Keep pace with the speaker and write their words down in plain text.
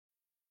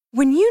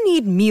When you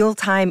need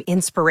mealtime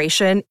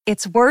inspiration,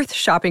 it's worth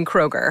shopping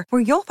Kroger,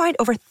 where you'll find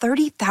over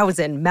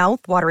 30,000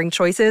 mouth-watering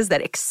choices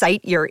that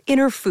excite your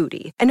inner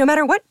foodie. And no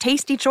matter what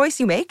tasty choice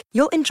you make,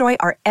 you'll enjoy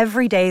our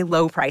everyday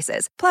low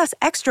prices, plus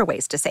extra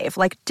ways to save,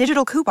 like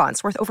digital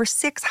coupons worth over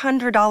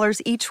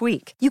 $600 each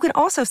week. You can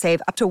also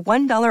save up to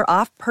 $1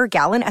 off per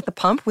gallon at the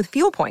pump with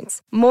fuel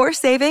points. More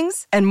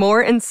savings and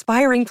more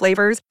inspiring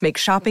flavors make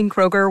shopping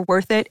Kroger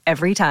worth it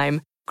every time.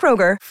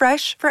 Kroger,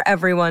 fresh for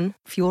everyone.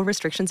 Fuel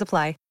restrictions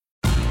apply.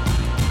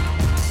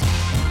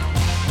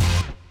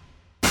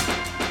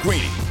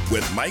 Greeny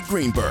with Mike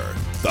Greenberg,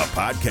 the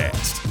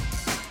podcast.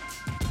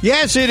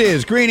 Yes, it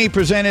is. Greeny,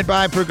 presented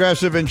by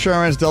Progressive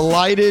Insurance.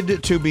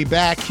 Delighted to be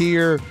back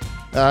here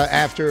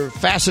after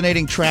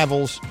fascinating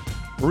travels.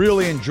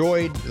 Really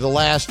enjoyed the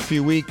last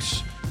few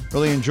weeks.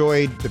 Really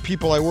enjoyed the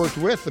people I worked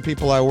with, the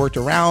people I worked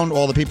around,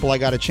 all the people I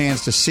got a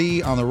chance to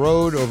see on the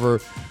road over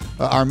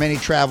our many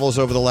travels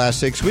over the last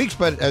 6 weeks.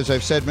 But as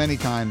I've said many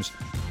times,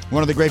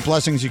 one of the great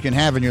blessings you can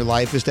have in your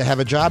life is to have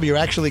a job you're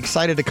actually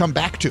excited to come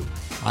back to.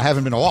 I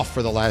haven't been off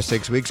for the last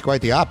 6 weeks, quite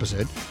the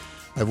opposite.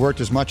 I've worked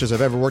as much as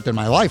I've ever worked in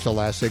my life the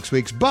last 6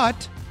 weeks,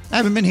 but I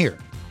haven't been here.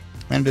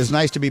 And it is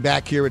nice to be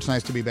back here. It's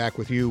nice to be back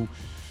with you.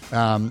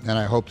 And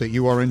I hope that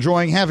you are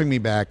enjoying having me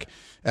back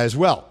as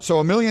well. So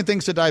a million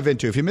things to dive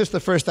into. If you missed the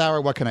first hour,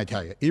 what can I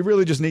tell you? You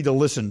really just need to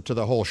listen to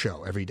the whole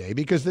show every day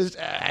because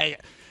I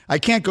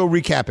can't go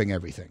recapping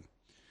everything.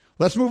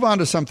 Let's move on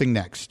to something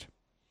next.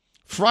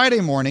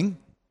 Friday morning,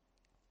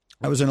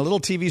 I was in a little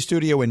TV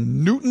studio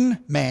in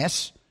Newton,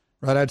 Mass.,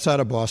 right outside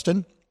of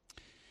Boston.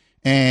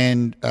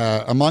 And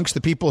amongst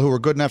the people who were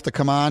good enough to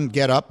come on,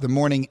 get up the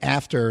morning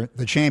after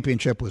the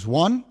championship was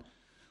won,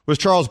 was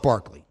Charles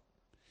Barkley.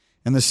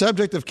 And the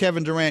subject of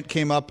Kevin Durant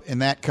came up in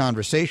that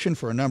conversation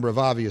for a number of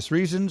obvious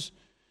reasons.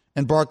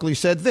 And Barkley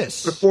said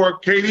this. Before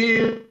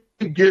KD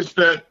gets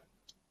that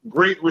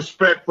great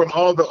respect from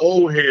all the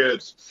old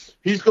heads,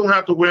 he's going to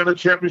have to win a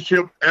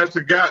championship as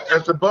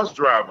the bus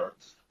driver.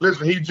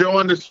 Listen, he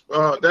joined this.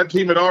 That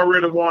team had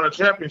already won a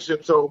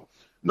championship, so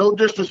no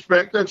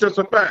disrespect, that's just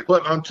a fact.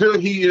 But until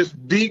he is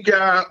the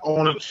guy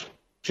on a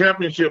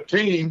championship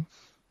team,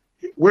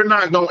 we're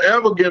not going to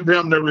ever give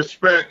him the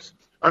respect,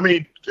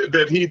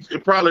 that he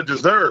probably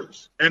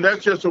deserves. And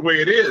that's just the way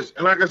it is.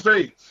 And like I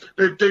say,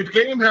 the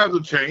game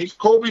hasn't changed.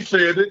 Kobe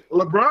said it.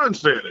 LeBron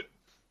said it.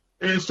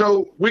 And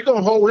so we're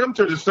going to hold him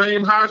to the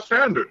same high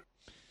standard.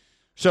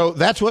 So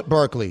that's what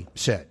Barkley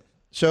said.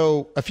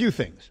 So a few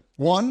things.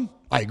 One,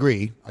 I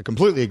agree. I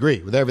completely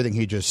agree with everything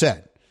he just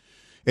said.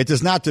 It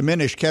does not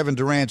diminish Kevin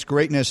Durant's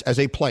greatness as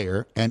a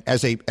player, and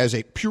as a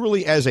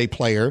purely as a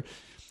player,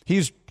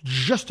 he's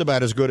just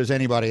about as good as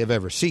anybody I've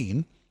ever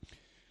seen.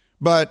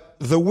 But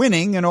the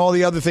winning and all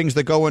the other things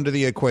that go into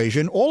the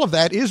equation, all of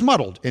that is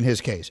muddled in his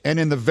case. And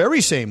in the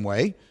very same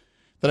way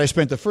that I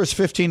spent the first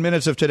 15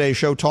 minutes of today's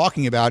show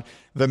talking about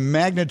the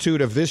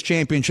magnitude of this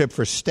championship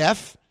for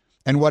Steph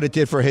and what it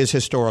did for his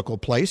historical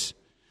place,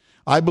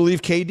 I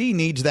believe KD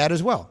needs that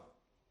as well.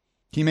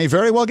 He may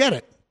very well get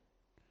it.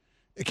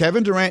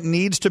 Kevin Durant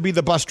needs to be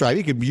the bus driver.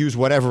 You could use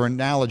whatever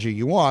analogy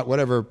you want,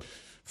 whatever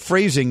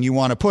phrasing you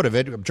want to put of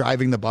it,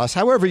 driving the bus,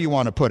 however you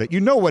want to put it.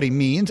 You know what he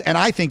means, and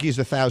I think he's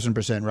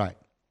 1,000% right.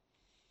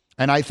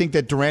 And I think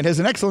that Durant has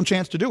an excellent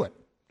chance to do it.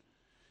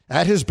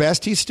 At his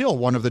best, he's still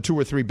one of the 2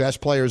 or 3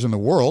 best players in the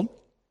world.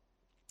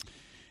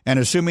 And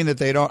assuming that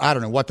I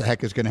don't know what the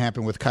heck is going to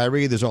happen with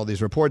Kyrie. There's all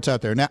these reports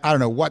out there now. I don't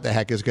know what the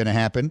heck is going to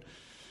happen.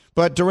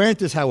 But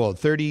Durant is how old?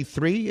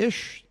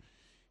 33-ish?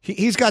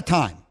 He's got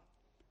time.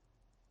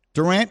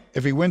 Durant,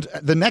 if he wins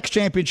the next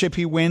championship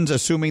he wins,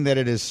 assuming that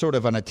it is sort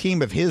of on a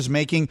team of his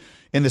making,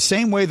 in the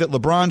same way that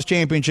LeBron's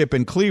championship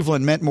in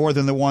Cleveland meant more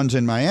than the ones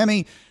in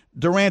Miami,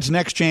 Durant's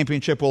next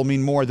championship will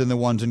mean more than the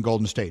ones in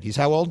Golden State. He's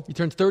how old? He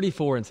turns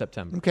 34 in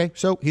September. Okay,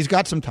 so he's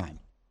got some time.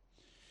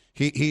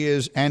 He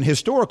is an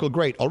historical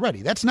great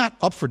already. That's not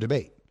up for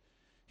debate.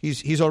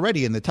 He's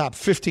already in the top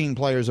 15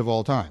 players of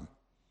all time.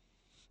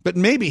 But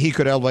maybe he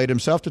could elevate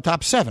himself to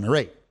top 7 or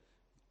 8.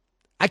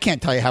 I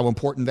can't tell you how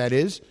important that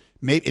is.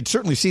 It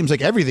certainly seems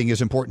like everything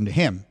is important to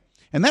him.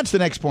 And that's the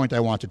next point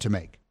I wanted to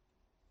make.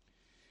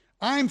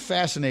 I'm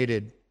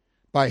fascinated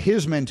by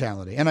his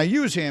mentality, and I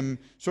use him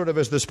sort of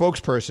as the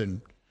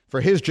spokesperson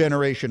for his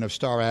generation of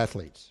star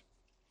athletes.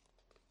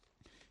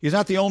 He's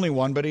not the only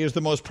one, but he is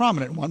the most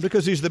prominent one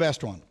because he's the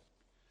best one.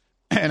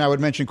 And I would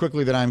mention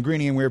quickly that I'm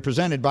Greeny, and we're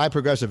presented by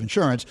Progressive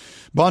Insurance.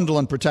 Bundle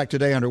and protect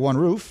today under one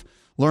roof.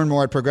 Learn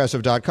more at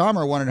Progressive.com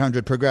or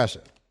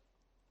 1-800-PROGRESSIVE.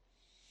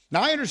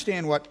 Now, I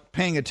understand what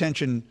paying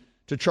attention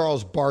to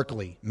Charles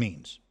Barkley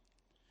means.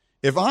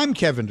 If I'm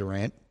Kevin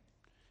Durant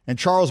and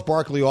Charles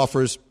Barkley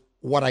offers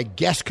what I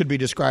guess could be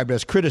described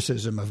as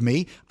criticism of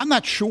me, I'm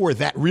not sure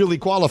that really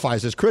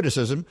qualifies as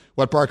criticism,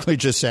 what Barkley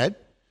just said.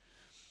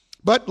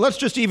 But let's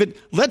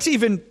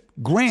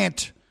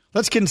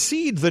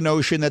concede the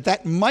notion that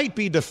that might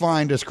be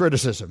defined as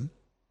criticism.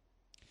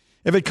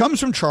 If it comes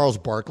from Charles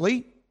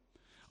Barkley,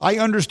 I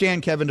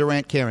understand Kevin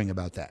Durant caring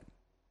about that.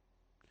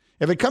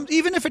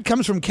 Even if it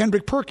comes from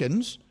Kendrick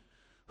Perkins,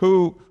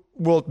 who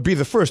will be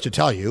the first to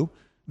tell you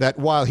that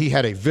while he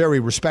had a very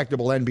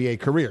respectable NBA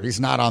career, he's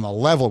not on the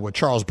level with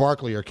Charles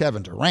Barkley or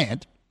Kevin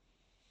Durant.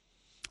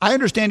 I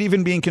understand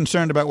even being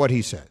concerned about what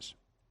he says.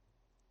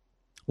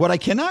 What I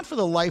cannot for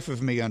the life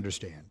of me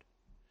understand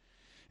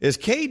is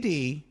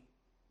KD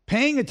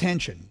paying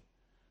attention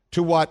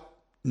to what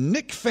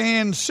Nick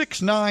Fan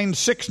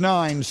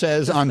 6969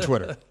 says on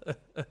Twitter.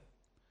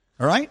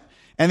 All right?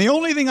 And the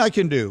only thing I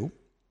can do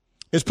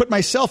is put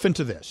myself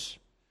into this.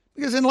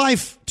 Because in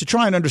life, to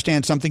try and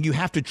understand something, you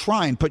have to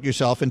try and put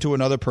yourself into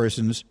another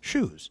person's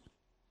shoes.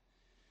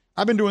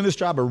 I've been doing this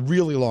job a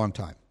really long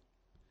time.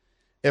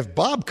 If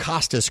Bob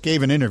Costas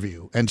gave an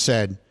interview and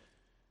said,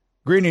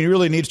 Greeny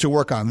really needs to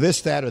work on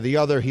this, that, or the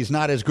other, he's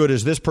not as good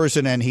as this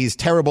person, and he's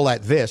terrible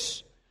at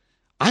this,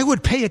 I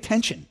would pay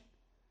attention.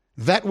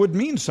 That would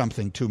mean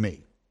something to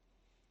me.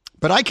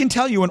 But I can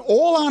tell you in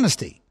all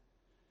honesty,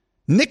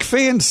 Nick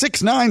Fan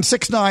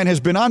 6969 has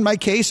been on my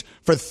case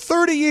for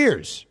 30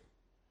 years,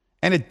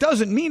 and it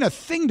doesn't mean a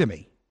thing to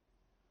me.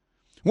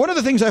 One of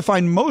the things I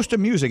find most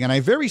amusing, and I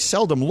very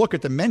seldom look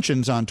at the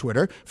mentions on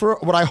Twitter for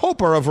what I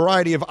hope are a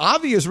variety of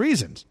obvious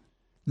reasons.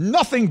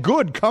 Nothing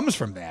good comes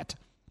from that.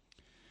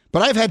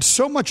 But I've had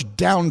so much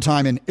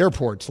downtime in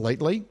airports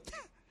lately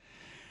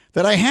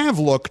that I have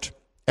looked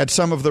at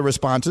some of the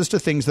responses to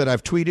things that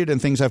I've tweeted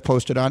and things I've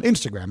posted on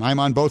Instagram. I'm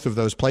on both of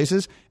those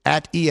places,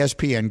 at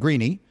ESPN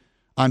Greeny,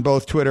 on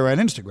both Twitter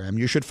and Instagram.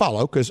 You should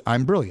follow because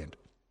I'm brilliant.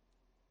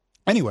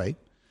 Anyway,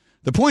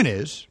 the point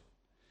is,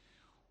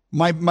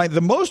 the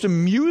most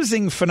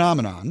amusing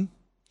phenomenon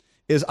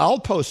is I'll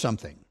post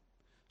something.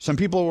 Some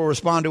people will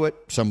respond to it,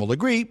 some will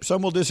agree,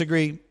 some will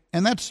disagree,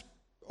 and that's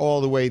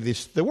all the way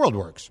the world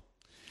works.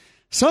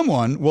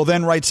 Someone will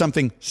then write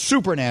something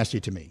super nasty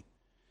to me.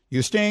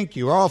 You stink,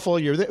 you're awful,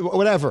 you're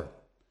whatever.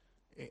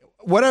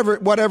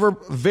 Whatever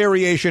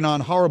variation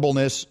on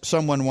horribleness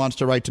someone wants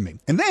to write to me.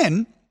 And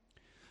then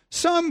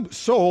some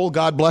soul,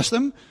 God bless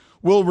them,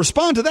 will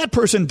respond to that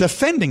person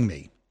defending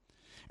me.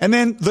 And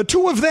then the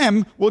two of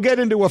them will get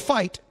into a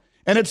fight.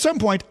 And at some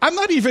point, I'm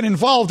not even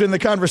involved in the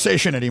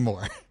conversation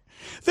anymore.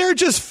 They're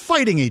just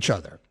fighting each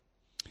other.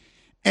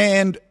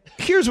 And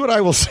here's what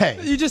I will say.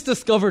 You just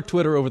discovered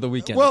Twitter over the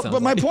weekend. Well,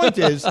 but my point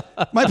is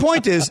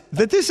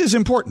that this is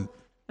important.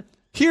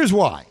 Here's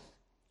why.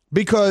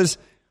 Because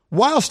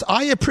whilst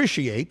I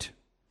appreciate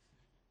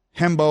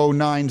Hembo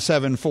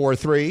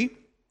 9743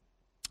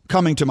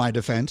 coming to my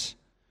defense,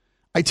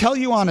 I tell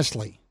you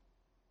honestly,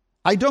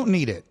 I don't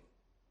need it.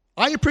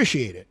 I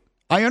appreciate it.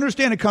 I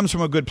understand it comes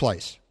from a good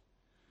place,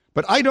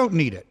 but I don't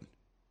need it.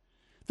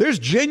 There's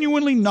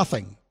genuinely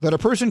nothing that a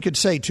person could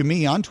say to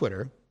me on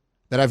Twitter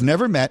that I've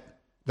never met,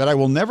 that I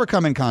will never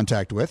come in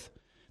contact with,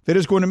 that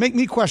is going to make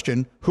me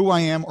question who I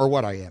am or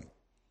what I am.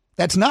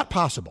 That's not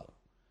possible.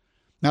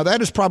 Now,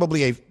 that is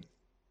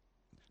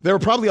there are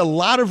probably a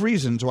lot of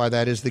reasons why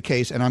that is the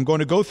case, and I'm going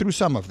to go through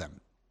some of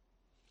them.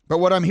 But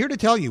what I'm here to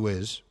tell you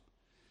is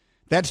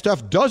that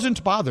stuff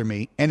doesn't bother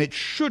me, and it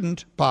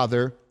shouldn't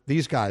bother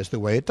these guys the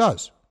way it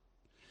does.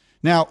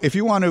 Now, if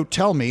you want to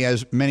tell me,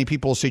 as many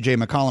people, C.J.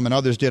 McCollum and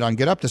others did on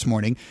Get Up this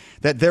morning,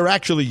 that they're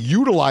actually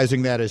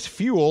utilizing that as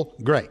fuel,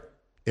 great.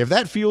 If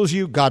that fuels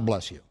you, God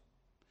bless you.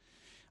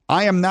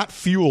 I am not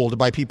fueled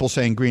by people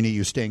saying, Greeny,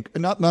 you stink.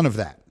 None of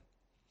that.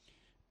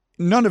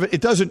 None of it.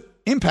 It doesn't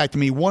impact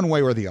me one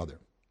way or the other.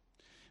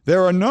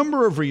 There are a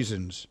number of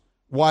reasons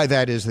why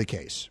that is the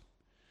case.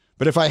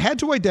 But if I had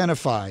to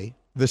identify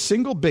the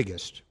single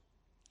biggest,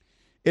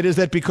 it is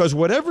that because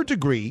whatever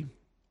degree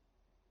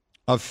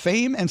of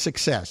fame and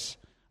success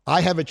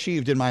I have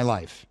achieved in my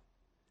life,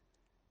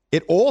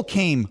 it all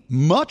came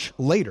much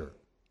later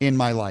in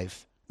my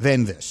life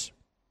than this.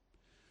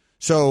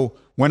 So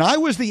when I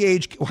was the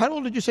age, how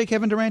old did you say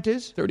Kevin Durant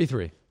is?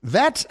 33.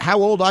 That's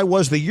how old I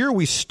was the year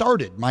we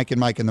started Mike and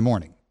Mike in the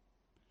Morning.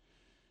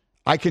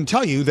 I can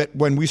tell you that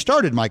when we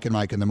started Mike and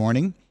Mike in the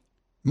Morning,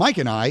 Mike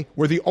and I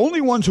were the only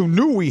ones who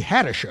knew we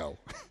had a show.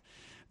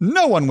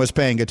 No one was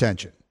paying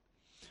attention.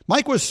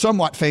 Mike was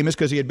somewhat famous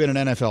because he had been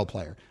an NFL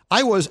player.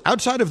 I was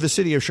outside of the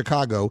city of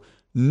Chicago.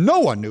 No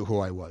one knew who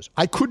I was.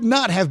 I could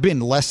not have been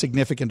less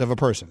significant of a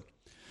person.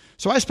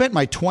 So I spent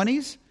my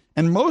 20s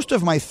and most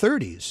of my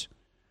 30s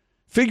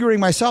figuring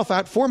myself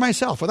out for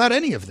myself without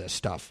any of this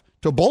stuff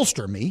to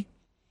bolster me.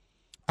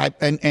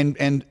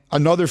 And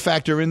another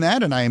factor in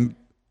that, and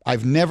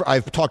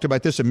I've talked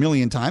about this a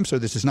million times, so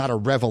this is not a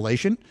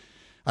revelation.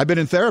 I've been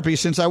in therapy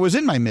since I was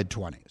in my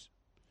mid-20s.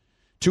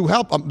 To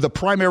help, the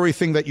primary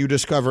thing that you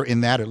discover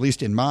in that, at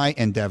least in my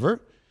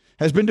endeavor,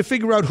 has been to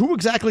figure out who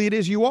exactly it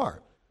is you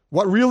are,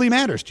 what really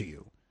matters to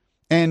you,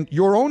 and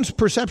your own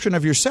perception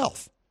of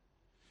yourself.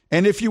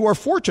 And if you are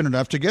fortunate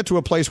enough to get to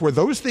a place where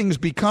those things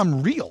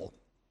become real,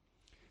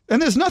 then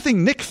there's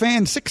nothing Nick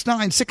Fan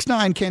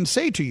 6969 can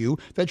say to you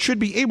that should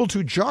be able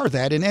to jar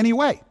that in any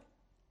way.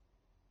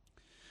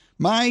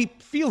 My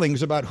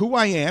feelings about who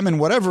I am and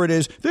whatever it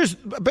is, there's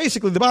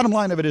basically the bottom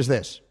line of it is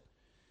this.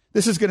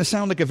 This is going to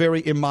sound like a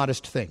very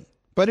immodest thing,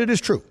 but it is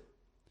true.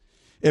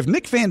 If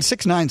Nick Fan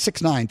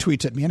 6969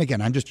 tweets at me, and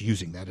again, I'm just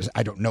using that as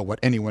I don't know what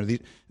any one of these,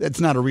 that's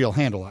not a real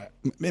handle.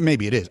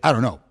 Maybe it is. I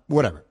don't know.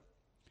 Whatever.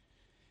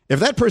 If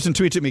that person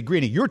tweets at me,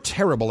 Greeny, you're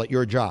terrible at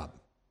your job,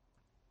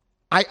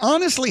 I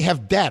honestly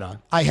have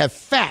data, I have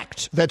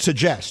facts that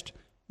suggest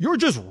you're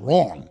just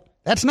wrong.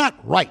 That's not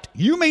right.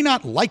 You may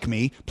not like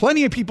me.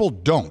 Plenty of people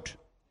don't.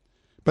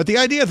 But the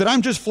idea that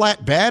I'm just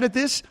flat bad at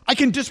this, I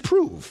can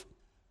disprove.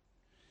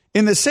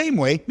 In the same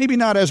way, maybe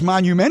not as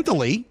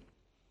monumentally,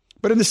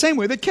 but in the same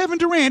way that Kevin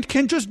Durant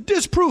can just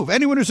disprove.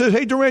 Anyone who says,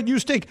 hey, Durant, you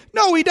stink.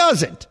 No, he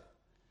doesn't.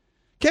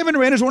 Kevin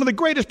Durant is one of the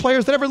greatest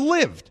players that ever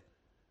lived.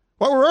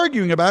 What we're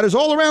arguing about is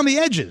all around the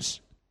edges.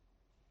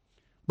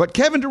 But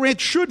Kevin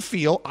Durant should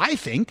feel, I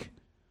think,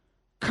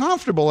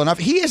 comfortable enough.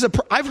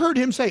 I've heard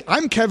him say,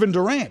 I'm Kevin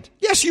Durant.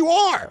 Yes, you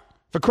are,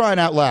 for crying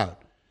out loud.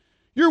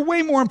 You're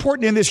way more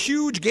important in this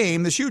huge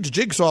game, this huge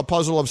jigsaw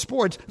puzzle of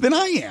sports than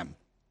I am.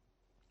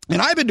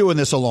 And I've been doing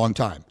this a long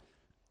time.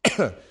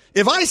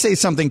 If I say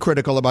something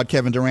critical about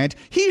Kevin Durant,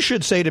 he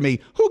should say to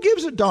me, who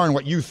gives a darn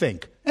what you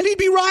think? And he'd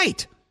be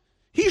right.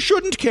 He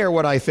shouldn't care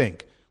what I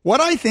think. What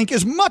I think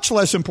is much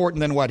less important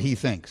than what he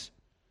thinks.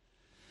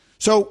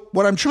 So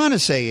what I'm trying to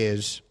say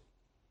is,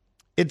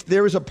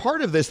 there is a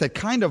part of this that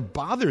kind of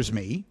bothers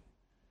me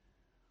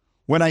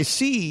when I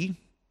see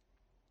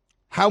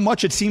how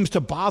much it seems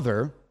to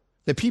bother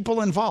the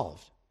people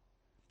involved.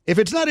 If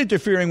it's not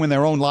interfering with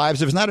their own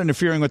lives, if it's not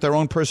interfering with their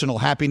own personal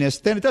happiness,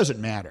 then it doesn't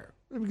matter.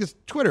 Because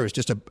Twitter is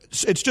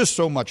it's just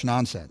so much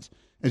nonsense,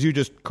 as you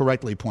just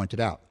correctly pointed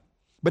out.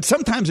 But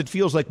sometimes it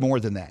feels like more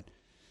than that.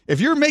 If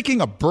you're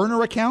making a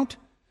burner account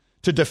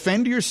to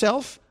defend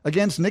yourself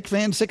against Nick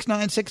Van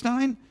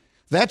 6969,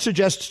 that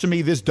suggests to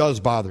me this does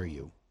bother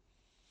you.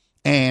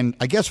 And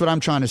I guess what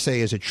I'm trying to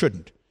say is it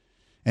shouldn't.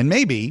 And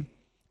maybe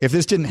if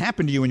this didn't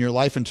happen to you in your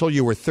life until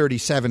you were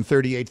 37,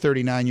 38,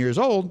 39 years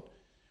old,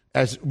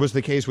 as was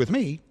the case with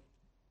me,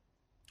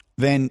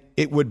 then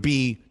it would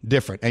be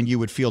different and you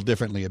would feel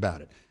differently about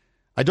it.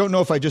 I don't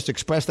know if I just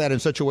expressed that in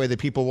such a way that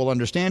people will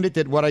understand it,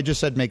 that what I just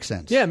said makes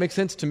sense. Yeah, it makes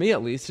sense to me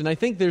at least. And I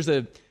think there's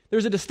a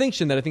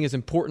distinction that I think is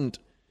important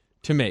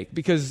to make,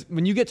 because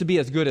when you get to be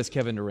as good as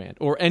Kevin Durant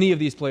or any of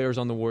these players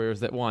on the Warriors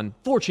that won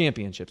 4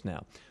 championships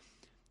now,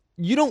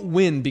 you don't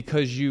win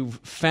because you've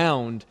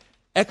found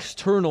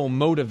external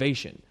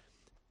motivation.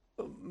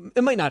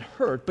 It might not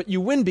hurt, but you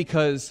win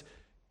because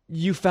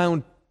you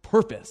found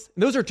purpose.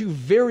 And those are two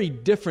very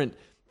different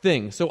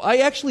things. So I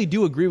actually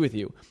do agree with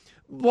you.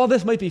 While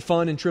this might be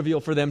fun and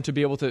trivial for them to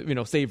be able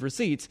to, save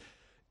receipts,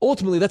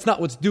 ultimately that's not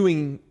what's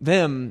doing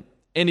them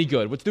any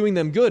good. What's doing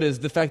them good is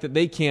the fact that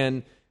they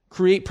can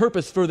create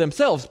purpose for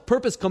themselves.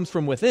 Purpose comes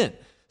from within.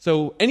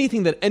 So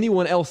anything that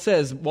anyone else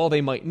says, while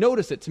they might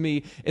notice it, to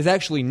me, is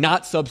actually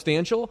not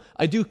substantial.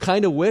 I do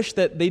kind of wish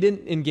that they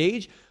didn't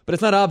engage, but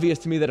it's not obvious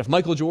to me that if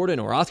Michael Jordan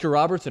or Oscar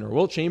Robertson or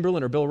Wilt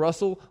Chamberlain or Bill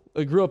Russell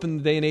grew up in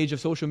the day and age of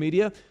social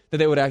media, that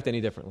they would act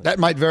any differently. That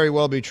might very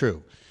well be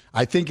true.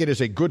 I think it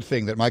is a good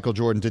thing that Michael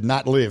Jordan did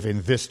not live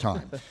in this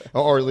time,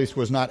 or at least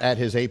was not at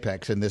his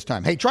apex in this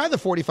time. Hey, try the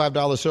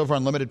 $45 Silver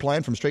Unlimited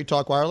plan from Straight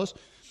Talk Wireless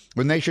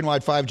with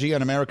nationwide 5G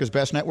on America's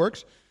best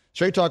networks.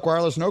 Straight Talk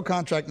Wireless, no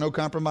contract, no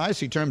compromise.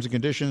 See terms and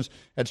conditions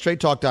at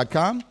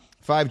straighttalk.com.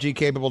 5G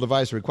capable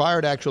device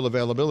required. Actual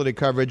availability,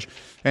 coverage,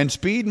 and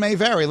speed may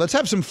vary. Let's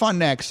have some fun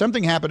next.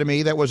 Something happened to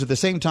me that was at the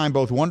same time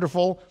both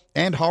wonderful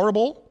and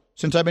horrible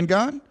since I've been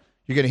gone.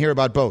 You're going to hear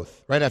about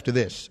both right after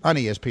this on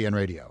ESPN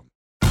Radio.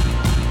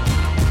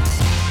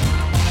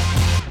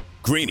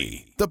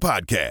 Greeny, the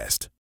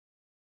podcast.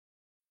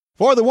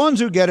 For the ones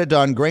who get it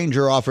done,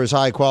 Grainger offers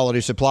high-quality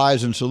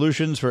supplies and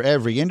solutions for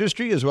every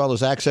industry, as well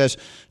as access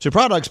to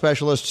product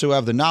specialists who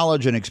have the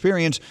knowledge and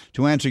experience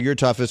to answer your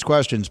toughest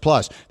questions.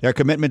 Plus, their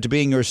commitment to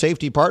being your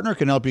safety partner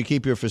can help you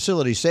keep your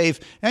facility safe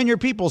and your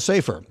people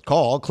safer.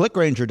 Call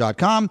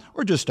clickgrainger.com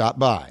or just stop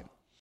by.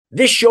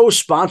 This show is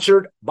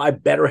sponsored by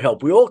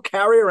BetterHelp. We all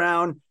carry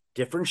around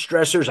different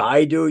stressors.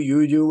 I do,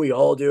 you do, we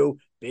all do,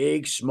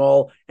 big,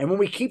 small. And when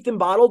we keep them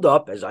bottled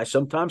up, as I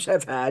sometimes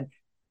have had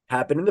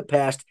happen in the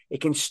past,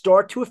 it can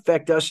start to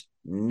affect us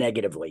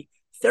negatively.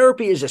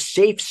 Therapy is a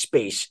safe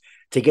space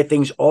to get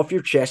things off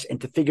your chest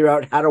and to figure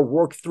out how to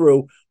work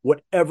through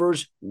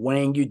whatever's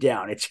weighing you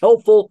down. It's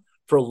helpful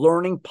for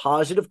learning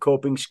positive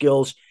coping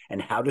skills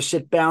and how to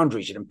set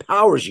boundaries. It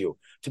empowers you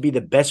to be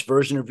the best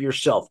version of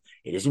yourself.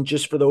 It isn't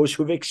just for those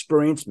who have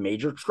experienced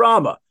major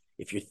trauma.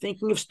 If you're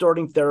thinking of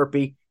starting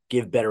therapy,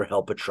 give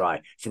BetterHelp a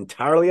try. It's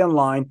entirely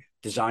online,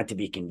 designed to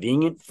be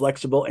convenient,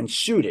 flexible, and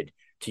suited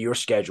to your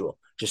schedule.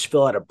 Just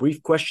fill out a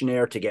brief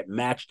questionnaire to get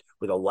matched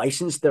with a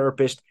licensed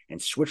therapist and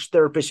switch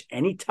therapists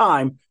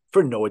anytime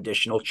for no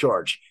additional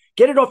charge.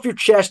 Get it off your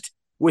chest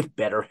with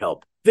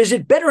BetterHelp.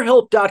 Visit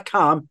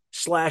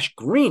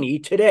BetterHelp.com/Greeny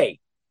today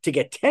to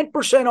get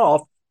 10%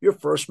 off your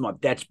first month.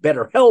 That's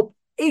BetterHelp,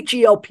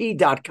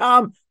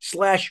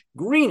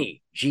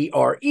 HELP.com/Greeny,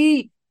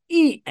 GREENY.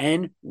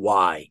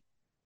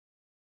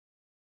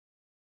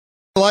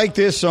 Like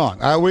this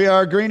song. We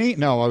are Greeny.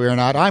 No, we are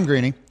not. I'm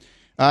Greeny.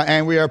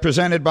 And we are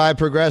presented by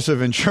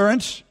Progressive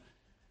Insurance.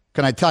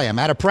 Can I tell you, I'm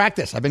out of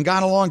practice. I've been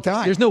gone a long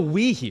time. There's no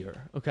we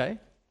here, okay?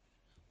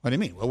 What do you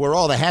mean? Well, we're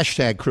all the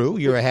hashtag crew.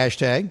 You're a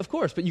hashtag. Of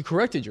course, but you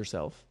corrected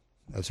yourself.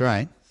 That's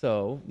right.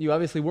 So you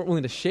obviously weren't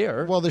willing to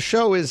share. Well, the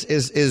show is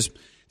it's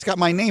got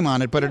my name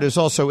on it, but it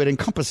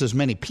encompasses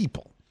many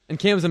people. And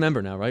Cam's a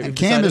member now, right? And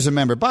Cam is a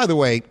member. By the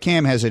way,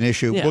 Cam has an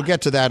issue. Yeah. We'll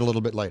get to that a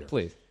little bit later.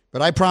 Please.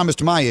 But I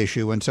promised my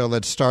issue, and so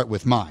let's start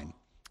with mine.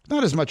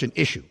 Not as much an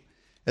issue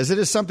as it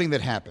is something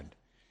that happened.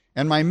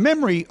 And my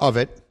memory of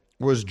it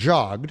was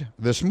jogged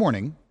this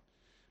morning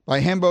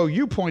by Hembo,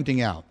 you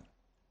pointing out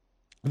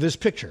this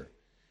picture.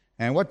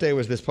 And what day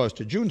was this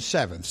posted? June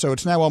 7th. So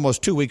it's now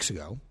almost 2 weeks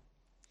ago.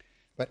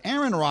 But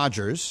Aaron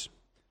Rodgers,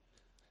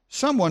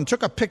 someone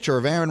took a picture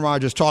of Aaron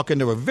Rodgers talking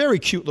to a very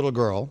cute little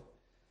girl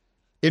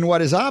in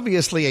what is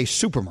obviously a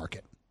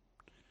supermarket.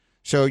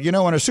 So, in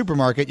a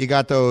supermarket, you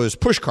got those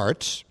push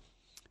carts,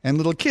 and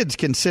little kids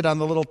can sit on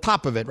the little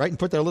top of it, right, and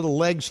put their little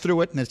legs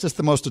through it, and it's just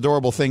the most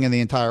adorable thing in the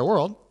entire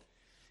world.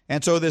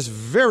 And so this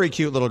very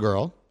cute little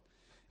girl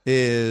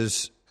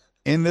is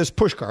in this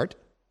push cart,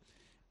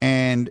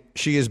 and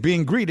she is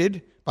being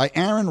greeted by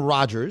Aaron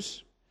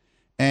Rodgers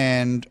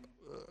and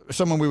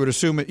someone we would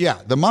assume,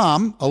 the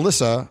mom,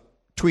 Alyssa,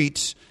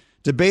 tweets,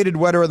 debated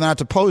whether or not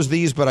to post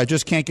these, but I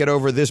just can't get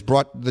over this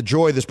the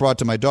joy this brought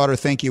to my daughter.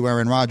 Thank you,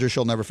 Aaron Rodgers.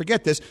 She'll never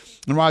forget this.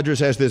 And Rodgers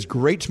has this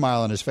great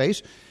smile on his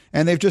face,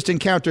 and they've just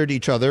encountered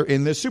each other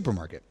in this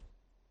supermarket.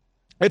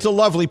 It's a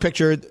lovely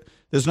picture.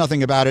 There's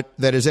nothing about it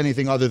that is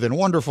anything other than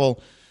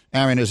wonderful.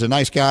 Aaron is a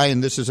nice guy,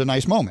 and this is a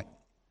nice moment.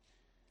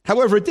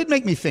 However, it did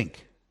make me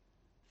think,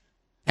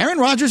 Aaron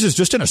Rodgers is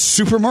just in a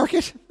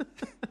supermarket?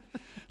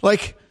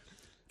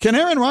 Can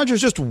Aaron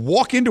Rodgers just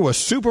walk into a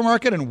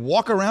supermarket and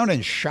walk around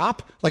and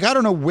shop? I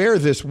don't know where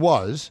this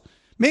was.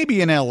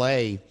 Maybe in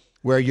L.A.,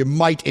 where you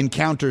might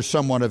encounter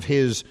someone of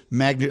his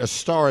a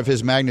star of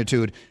his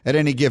magnitude at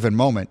any given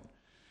moment.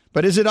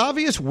 But is it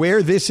obvious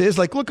where this is?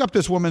 Look up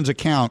this woman's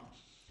account.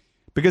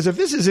 Because if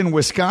this is in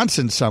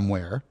Wisconsin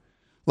somewhere,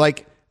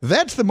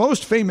 that's the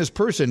most famous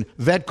person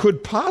that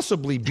could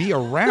possibly be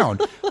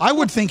around. I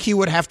would think he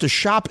would have to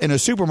shop in a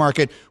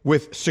supermarket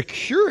with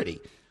security.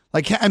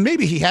 And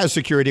maybe he has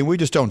security and we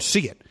just don't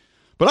see it.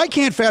 But I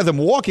can't fathom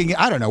walking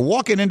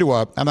into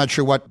I'm not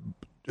sure what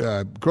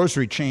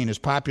grocery chain is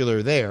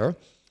popular there.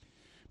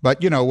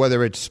 But,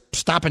 whether it's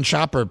Stop and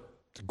Shop or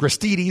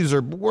Gristedes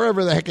or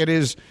wherever the heck it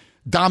is,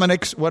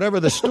 Dominic's,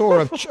 whatever the store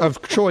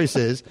of choice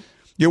is,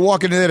 you're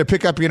walking in there to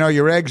pick up,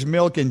 your eggs,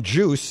 milk, and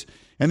juice.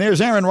 And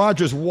there's Aaron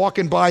Rodgers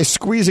walking by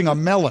squeezing a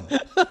melon.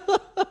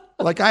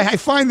 I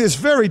find this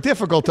very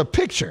difficult to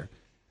picture.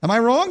 Am I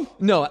wrong?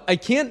 No, I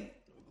can't.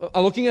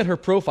 Looking at her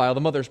profile,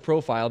 the mother's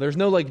profile, there's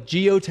no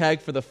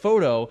geotag for the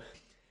photo,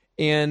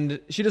 and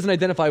she doesn't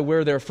identify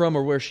where they're from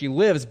or where she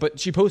lives, but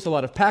she posts a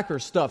lot of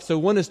Packers stuff. So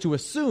one is to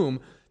assume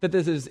that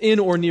this is in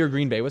or near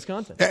Green Bay,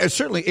 Wisconsin. It's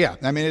certainly, yeah.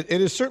 I mean, it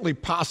is certainly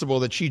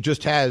possible that she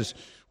just has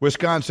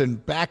Wisconsin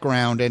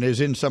background and is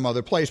in some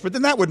other place, but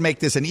then that would make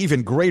this an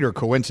even greater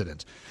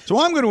coincidence. So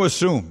I'm going to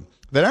assume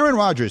that Aaron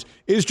Rodgers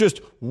is just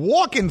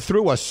walking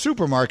through a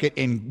supermarket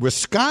in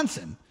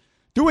Wisconsin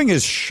doing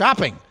his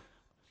shopping.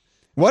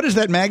 What is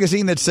that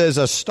magazine that says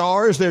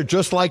stars, they're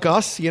just like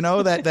us?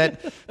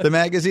 That the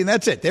magazine,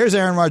 that's it. There's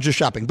Aaron Rodgers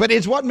shopping. But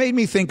it's what made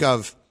me think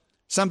of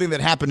something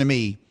that happened to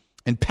me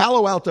in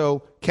Palo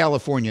Alto,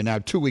 California, now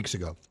 2 weeks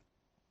ago.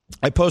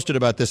 I posted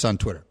about this on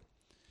Twitter.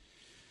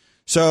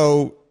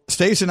 So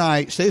Stace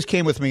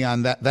came with me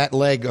on that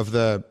leg of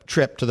the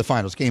trip to the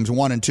finals, games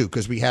 1 and 2,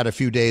 because we had a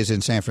few days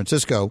in San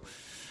Francisco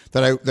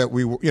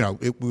we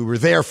were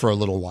there for a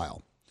little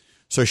while.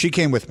 So she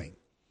came with me.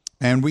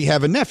 And we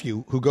have a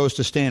nephew who goes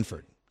to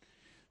Stanford.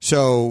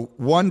 So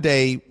one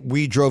day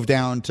we drove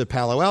down to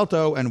Palo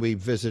Alto and we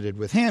visited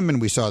with him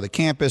and we saw the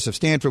campus of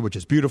Stanford, which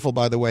is beautiful,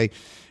 by the way.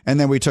 And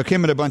then we took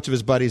him and a bunch of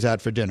his buddies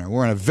out for dinner.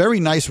 We're in a very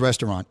nice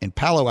restaurant in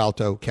Palo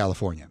Alto,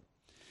 California.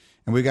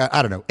 And we got,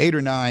 8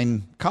 or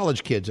 9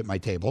 college kids at my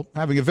table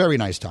having a very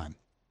nice time.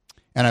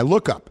 And I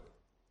look up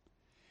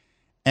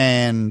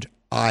and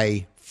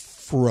I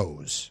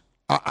froze.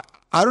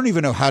 I don't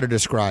even know how to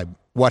describe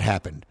what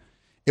happened.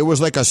 It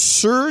was like a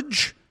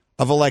surge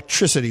of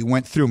electricity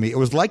went through me. It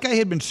was like I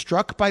had been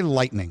struck by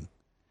lightning.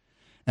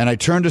 And I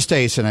turned to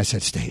Stace and I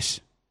said,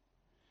 Stace,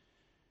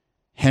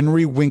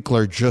 Henry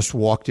Winkler just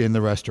walked in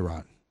the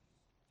restaurant.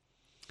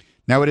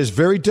 Now, it is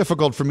very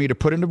difficult for me to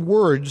put into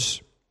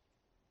words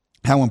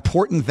how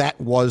important that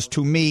was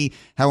to me,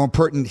 how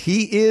important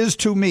he is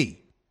to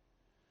me.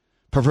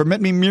 But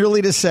permit me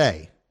merely to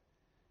say,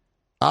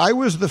 I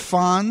was the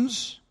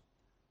Fonz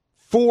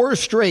 4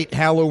 straight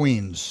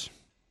Halloweens.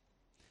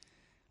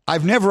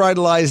 I've never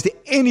idolized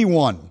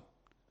anyone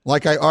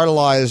like I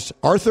idolized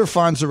Arthur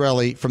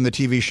Fonzarelli from the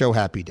TV show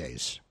Happy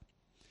Days.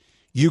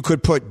 You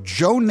could put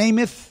Joe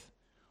Namath,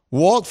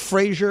 Walt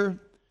Frazier,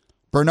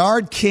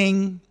 Bernard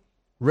King,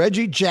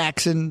 Reggie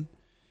Jackson,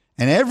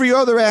 and every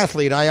other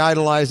athlete I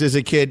idolized as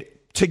a kid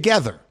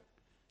together,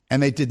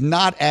 and they did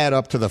not add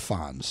up to the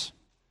Fonz.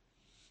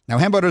 Now,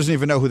 Hembo doesn't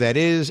even know who that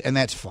is, and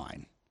that's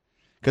fine,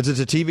 because it's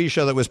a TV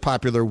show that was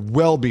popular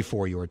well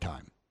before your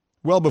time,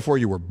 well before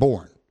you were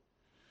born.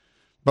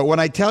 But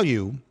when I tell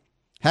you,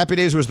 Happy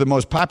Days was the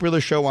most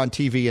popular show on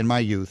TV in my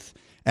youth,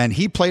 and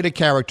he played a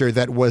character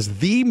that was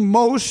the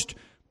most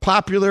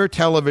popular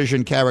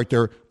television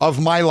character of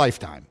my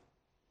lifetime.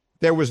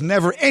 There was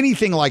never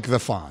anything like the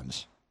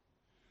Fonz.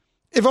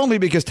 If only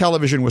because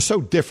television was so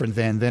different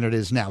then than it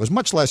is now. It was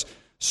much less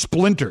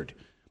splintered,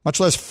 much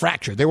less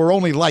fractured. There were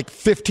only like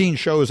 15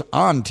 shows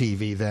on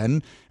TV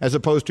then, as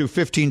opposed to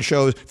 15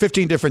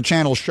 different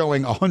channels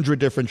showing 100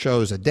 different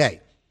shows a day.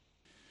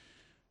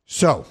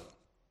 So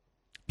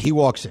he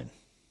walks in,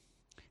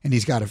 and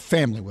he's got a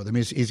family with him.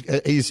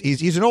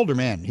 He's an older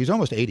man. He's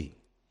almost 80,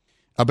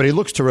 but he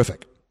looks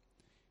terrific.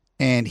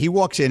 And he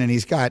walks in, and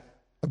he's got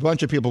a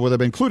bunch of people with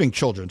him, including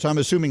children. So I'm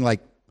assuming, I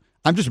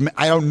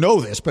don't know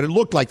this, but it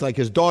looked like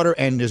his daughter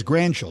and his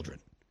grandchildren.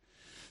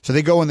 So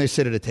they go and they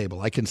sit at a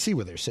table. I can see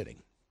where they're sitting.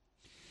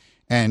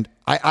 And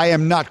I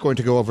am not going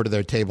to go over to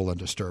their table and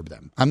disturb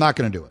them. I'm not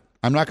going to do it.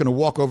 I'm not going to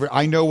walk over.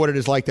 I know what it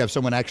is like to have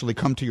someone actually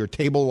come to your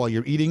table while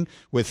you're eating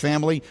with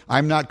family.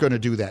 I'm not going to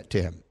do that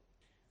to him.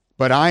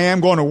 But I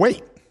am going to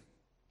wait.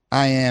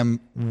 I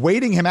am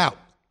waiting him out.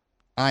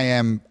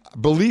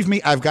 Believe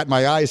me, I've got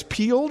my eyes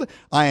peeled.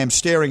 I am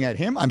staring at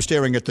him. I'm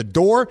staring at the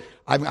door.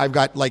 I've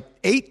got like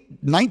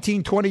 8,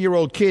 19,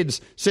 20-year-old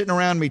kids sitting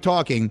around me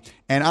talking,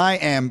 and I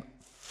am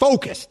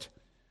focused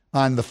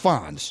on the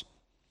Fonz.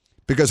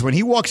 Because when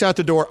he walks out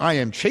the door, I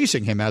am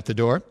chasing him out the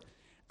door.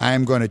 I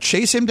am going to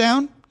chase him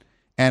down,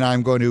 and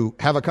I'm going to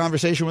have a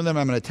conversation with him.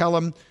 I'm going to tell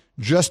him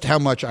just how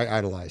much I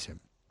idolize him.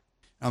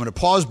 I'm going to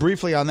pause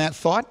briefly on that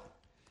thought,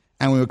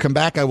 and when we come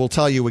back, I will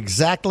tell you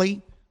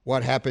exactly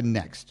what happened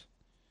next.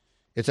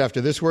 It's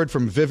after this word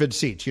from Vivid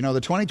Seats. You know,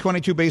 the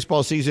 2022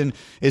 baseball season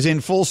is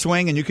in full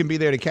swing, and you can be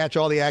there to catch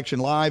all the action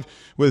live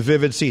with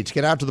Vivid Seats.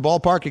 Get out to the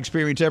ballpark,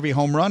 experience every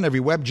home run,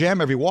 every web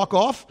gem, every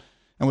walk-off.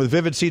 And with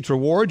Vivid Seats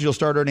rewards, you'll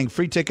start earning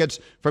free tickets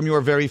from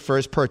your very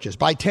first purchase.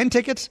 Buy 10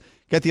 tickets,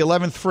 get the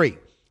 11th free.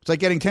 It's like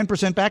getting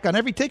 10% back on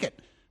every ticket.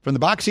 From the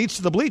box seats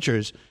to the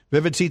bleachers,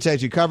 Vivid Seats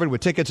has you covered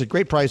with tickets at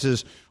great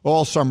prices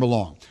all summer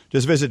long.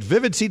 Just visit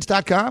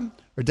vividseats.com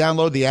or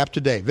download the app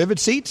today. Vivid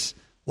Seats,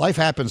 life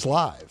happens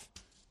live.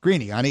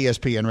 Greeny on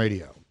ESPN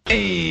Radio.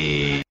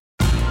 Hey.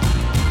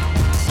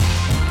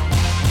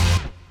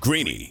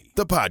 Greeny,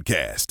 the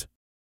podcast.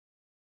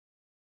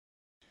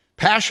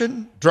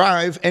 Passion,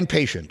 drive, and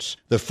patience.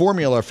 The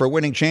formula for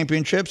winning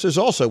championships is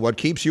also what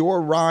keeps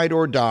your ride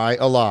or die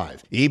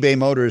alive. eBay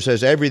Motors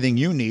has everything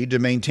you need to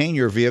maintain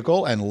your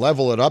vehicle and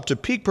level it up to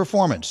peak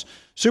performance.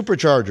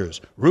 Superchargers,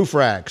 roof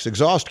racks,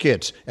 exhaust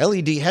kits,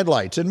 LED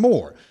headlights, and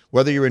more.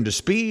 Whether you're into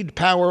speed,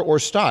 power, or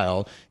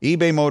style,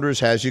 eBay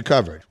Motors has you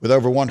covered. With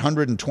over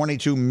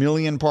 122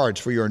 million parts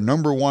for your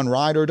number one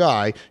ride or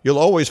die, you'll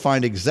always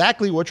find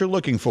exactly what you're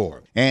looking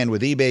for. And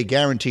with eBay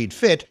Guaranteed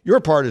Fit, your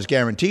part is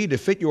guaranteed to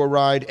fit your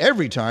ride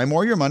every time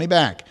or your money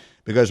back.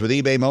 Because with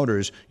eBay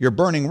Motors, you're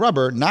burning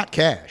rubber, not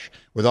cash.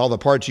 With all the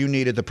parts you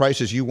need at the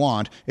prices you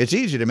want, it's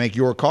easy to make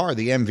your car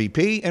the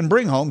MVP and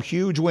bring home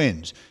huge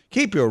wins.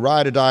 Keep your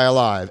ride or die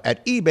alive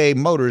at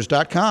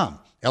ebaymotors.com.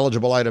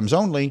 Eligible items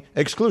only.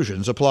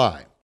 Exclusions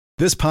apply.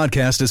 This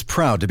podcast is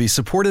proud to be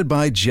supported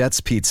by Jets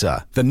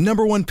Pizza, the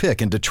 #1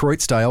 pick in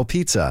Detroit-style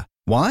pizza.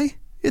 Why?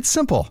 It's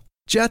simple.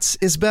 Jets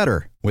is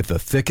better. With the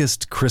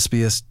thickest,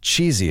 crispiest,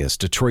 cheesiest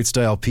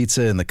Detroit-style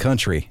pizza in the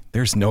country,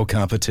 there's no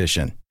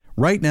competition.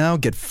 Right now,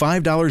 get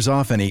 $5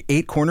 off any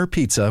 8-corner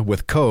pizza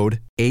with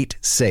code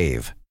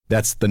 8SAVE.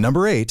 That's the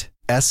number 8,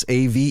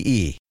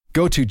 S-A-V-E.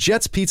 Go to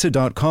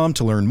jetspizza.com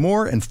to learn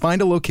more and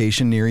find a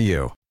location near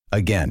you.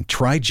 Again,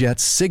 try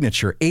Jet's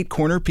signature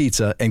 8-corner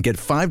pizza and get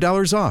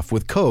 $5 off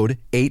with code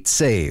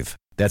 8SAVE.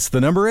 That's the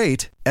number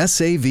 8,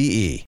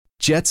 S-A-V-E.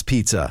 Jet's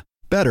Pizza.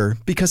 Better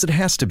because it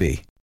has to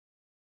be.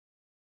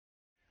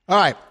 All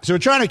right, so we're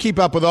trying to keep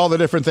up with all the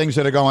different things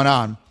that are going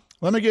on.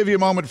 Let me give you a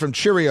moment from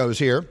Cheerios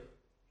here.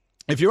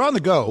 If you're on the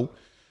go,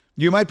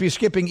 you might be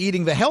skipping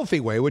eating the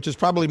healthy way, which is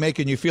probably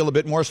making you feel a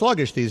bit more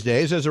sluggish these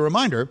days. As a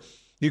reminder,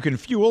 you can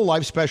fuel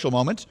life's special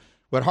moments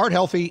with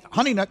heart-healthy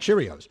Honey Nut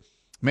Cheerios.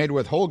 Made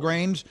with whole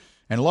grains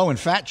and low in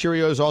fat,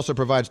 Cheerios also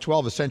provides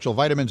 12 essential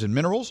vitamins and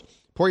minerals.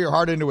 Pour your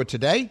heart into it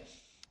today.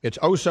 It's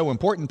oh so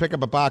important. Pick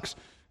up a box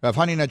of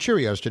Honey Nut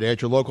Cheerios today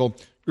at your local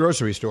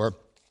grocery store.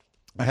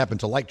 I happen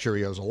to like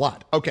Cheerios a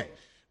lot. Okay,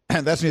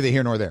 that's neither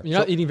here nor there. You're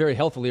not eating very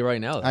healthily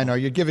right now, though. I know.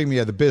 You're giving me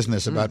the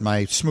business about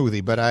my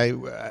smoothie, but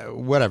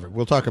whatever.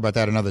 We'll talk about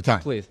that another time.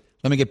 Please.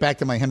 Let me get back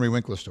to my Henry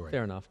Winkler story.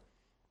 Fair enough.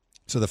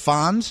 So the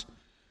Fonz,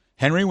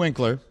 Henry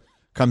Winkler,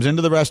 comes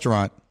into the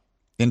restaurant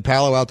in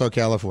Palo Alto,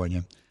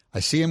 California. I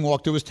see him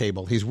walk to his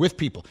table. He's with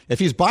people. If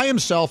he's by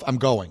himself, I'm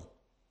going.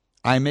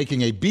 I'm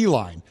making a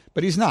beeline,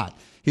 but he's not.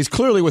 He's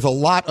clearly with a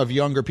lot of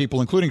younger people,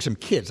 including some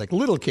kids, like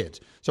little kids.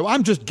 So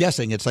I'm just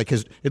guessing it's like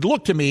it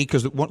looked to me,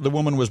 because the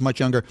woman was much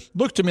younger,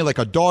 looked to me like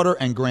a daughter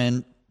and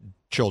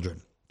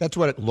grandchildren. That's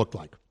what it looked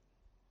like.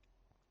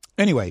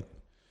 Anyway,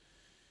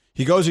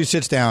 he goes, he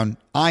sits down.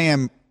 I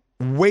am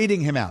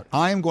waiting him out.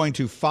 I am going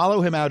to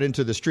follow him out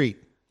into the street,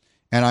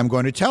 and I'm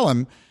going to tell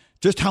him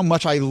just how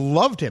much I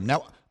loved him.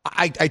 Now,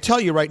 I tell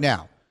you right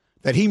now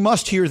that he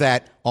must hear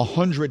that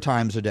 100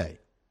 times a day.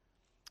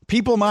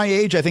 People my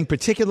age, I think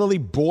particularly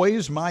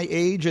boys my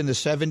age in the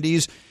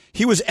 70s,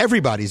 he was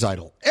everybody's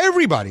idol.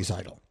 Everybody's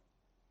idol.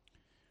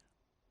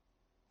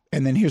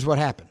 And then here's what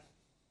happened.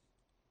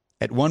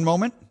 At one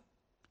moment,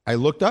 I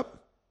looked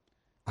up.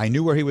 I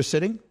knew where he was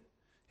sitting.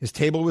 His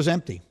table was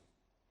empty.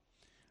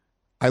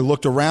 I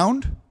looked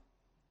around.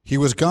 He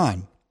was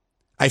gone.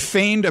 I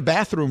feigned a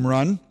bathroom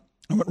run.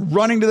 I went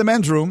running to the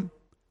men's room.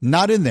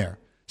 Not in there.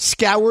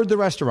 Scoured the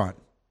restaurant.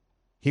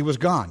 He was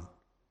gone.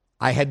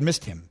 I had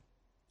missed him.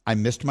 I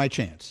missed my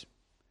chance.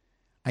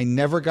 I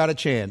never got a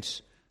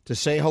chance to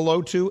say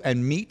hello to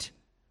and meet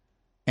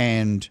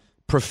and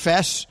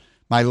profess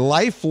my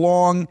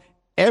lifelong,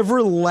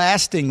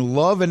 everlasting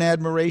love and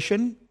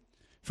admiration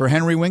for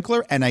Henry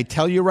Winkler. And I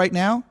tell you right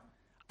now,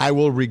 I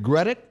will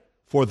regret it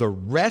for the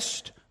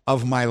rest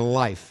of my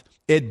life.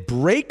 It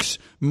breaks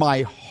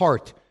my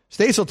heart.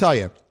 Stace will tell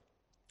you,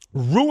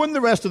 ruin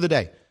the rest of the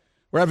day.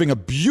 We're having a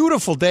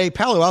beautiful day.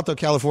 Palo Alto,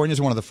 California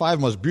is one of the 5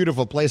 most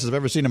beautiful places I've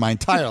ever seen in my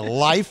entire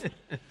life.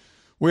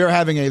 We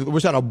had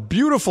a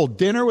beautiful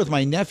dinner with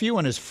my nephew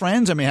and his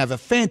friends. I mean, have a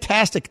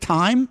fantastic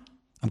time.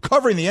 I'm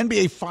covering the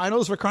NBA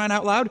Finals, for crying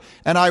out loud,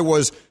 and I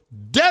was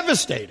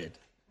devastated,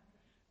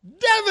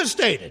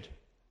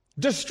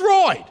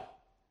 destroyed.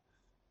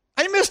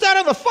 I missed out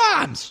on the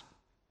Fonz.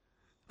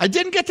 I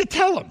didn't get to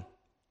tell him.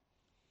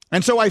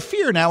 And so I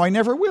fear now I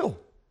never will.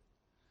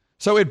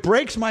 So it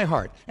breaks my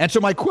heart. And so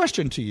my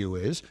question to you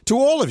is, to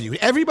all of you,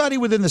 everybody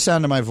within the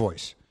sound of my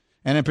voice,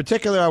 and in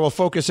particular I will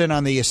focus in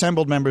on the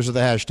assembled members of the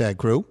hashtag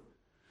crew,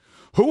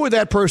 who would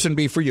that person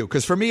be for you?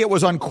 Because for me it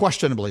was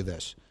unquestionably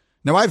this.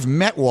 Now, I've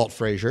met Walt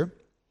Frazier.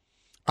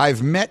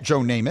 I've met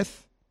Joe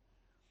Namath.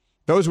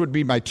 Those would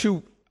be my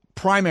 2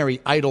 primary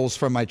idols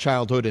from my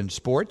childhood in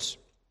sports.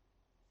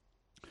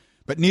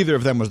 But neither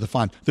of them was the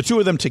Fonz. The 2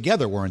 of them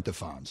together weren't the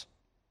Fonz.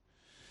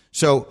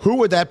 So who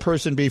would that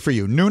person be for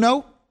you?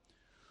 Nuno?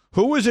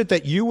 Who is it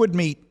that you would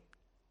meet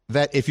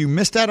that if you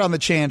missed out on the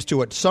chance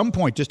to at some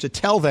point just to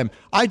tell them,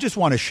 I just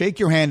want to shake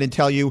your hand and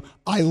tell you,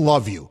 I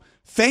love you.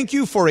 Thank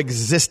you for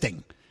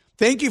existing.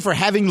 Thank you for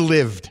having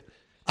lived.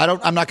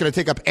 I'm not going to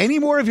take up any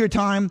more of your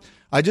time.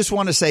 I just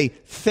want to say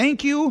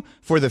thank you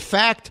for the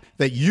fact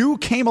that you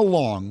came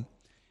along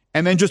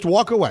and then just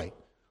walk away.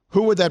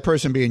 Who would that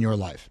person be in your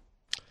life?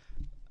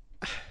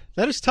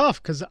 That is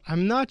tough because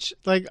I'm not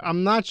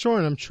sure,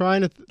 and I'm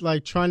trying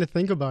to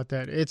think about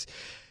that.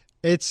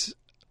 It's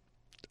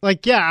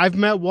like, yeah, I've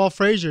met Walt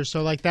Frazier,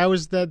 so like that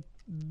was that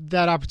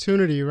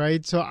opportunity,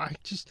 right? So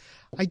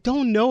I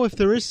don't know if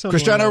there is someone.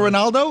 Cristiano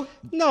Ronaldo?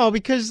 No,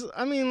 because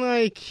I mean,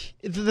 like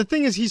the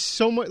thing is, he's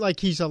so much like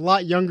he's a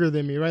lot younger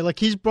than me, right? Like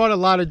he's brought a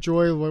lot of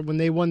joy when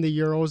they won the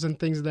Euros and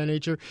things of that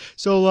nature.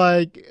 So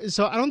I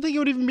don't think it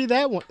would even be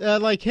that one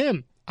like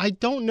him. I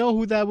don't know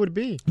who that would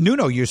be.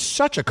 Nuno, you're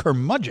such a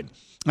curmudgeon.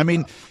 I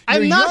mean,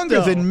 you're younger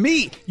than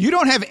me. You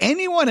don't have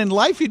anyone in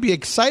life you'd be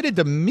excited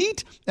to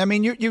meet? I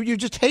mean, you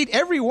just hate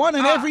everyone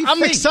and everything.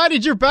 I'm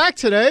excited you're back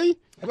today.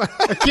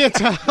 I can't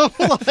tell.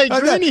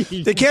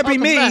 It can't be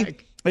me.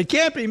 Back. It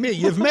can't be me.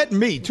 You've met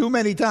me too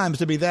many times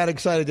to be that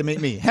excited to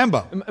meet me.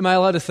 Hembo. Am I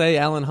allowed to say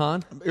Alan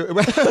Hahn?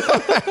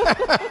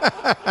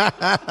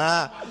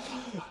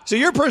 So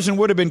your person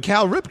would have been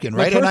Cal Ripken,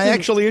 right? And I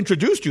actually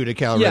introduced you to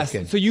Cal Ripken.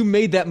 Yes, so you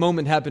made that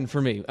moment happen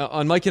for me.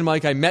 On Mike and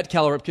Mike, I met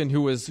Cal Ripken,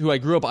 who I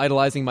grew up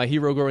idolizing, my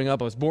hero growing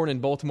up. I was born in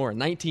Baltimore in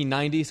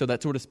 1990, so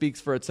that sort of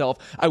speaks for itself.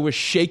 I was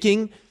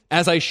shaking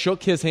as I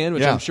shook his hand,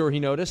 which I'm sure he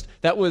noticed.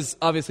 That was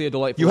obviously a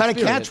delightful experience.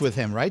 You had a catch with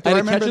him, right? I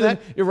remember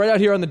that? Right out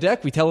here on the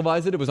deck. We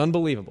televised it. It was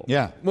unbelievable.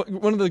 Yeah.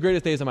 One of the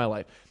greatest days of my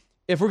life.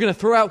 If we're going to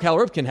throw out Cal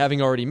Ripken,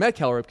 having already met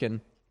Cal Ripken,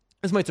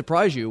 this might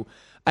surprise you.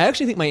 I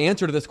actually think my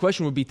answer to this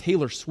question would be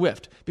Taylor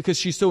Swift, because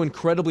she's so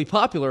incredibly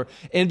popular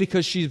and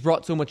because she's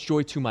brought so much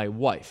joy to my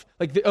wife.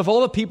 Like, of all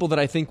the people that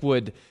I think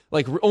would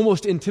like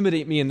almost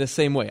intimidate me in this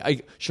same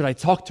way, should I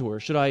talk to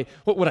her?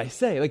 What would I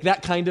say? Like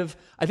that kind of,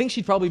 I think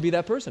she'd probably be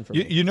that person for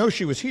me. You know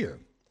she was here.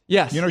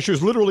 Yes. You know, she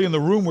was literally in the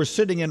room we're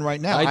sitting in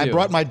right now. I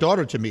brought my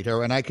daughter to meet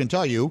her, and I can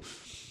tell you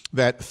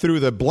that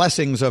through the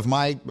blessings of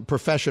my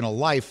professional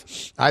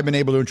life, I've been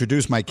able to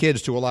introduce my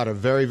kids to a lot of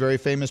very, very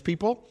famous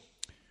people.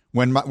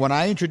 When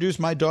I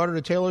introduced my daughter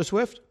to Taylor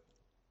Swift,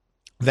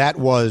 that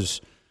was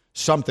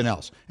something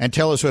else. And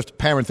Taylor Swift,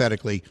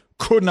 parenthetically,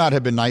 could not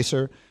have been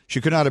nicer.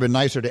 She could not have been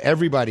nicer to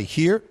everybody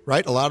here,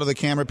 right? A lot of the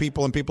camera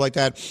people and people like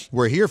that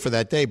were here for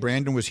that day.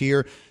 Brandon was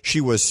here. She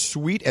was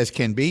sweet as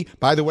can be.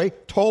 By the way,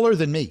 taller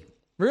than me.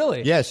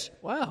 Really? Yes.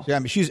 Wow. Yeah, I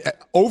mean, she's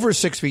over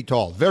 6 feet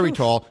tall, very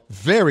tall,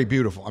 very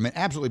beautiful. I mean,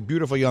 absolutely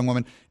beautiful young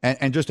woman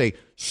and just a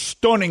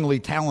stunningly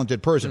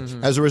talented person.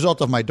 Mm-hmm. As a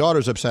result of my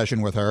daughter's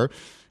obsession with her,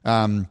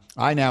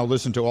 I now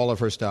listen to all of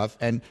her stuff,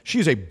 and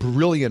she's a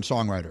brilliant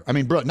songwriter. I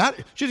mean,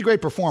 she's a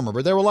great performer,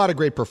 but there were a lot of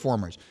great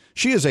performers.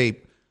 She is a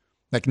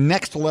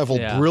next level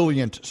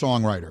brilliant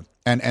songwriter,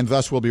 and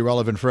thus will be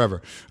relevant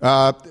forever.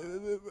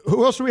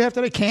 Who else do we have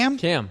today? Cam,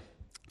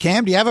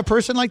 do you have a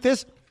person like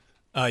this?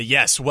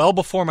 Yes, well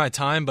before my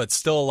time, but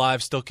still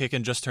alive, still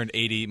kicking, just turned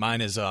 80.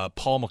 Mine is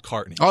Paul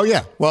McCartney. Oh,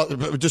 yeah. Well,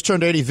 just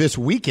turned 80 this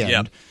weekend.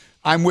 Yep.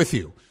 I'm with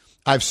you.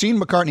 I've seen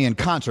McCartney in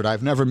concert.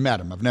 I've never met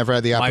him. I've never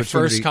had the opportunity.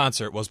 My first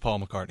concert was Paul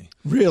McCartney.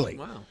 Really?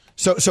 Wow.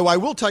 So I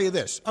will tell you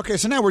this. Okay,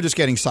 so now we're just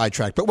getting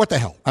sidetracked, but what the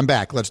hell? I'm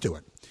back. Let's do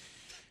it.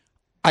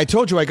 I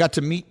told you I got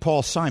to meet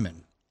Paul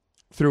Simon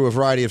through a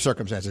variety of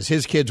circumstances.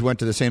 His kids went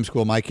to the same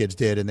school my kids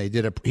did, and he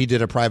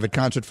did a private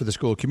concert for the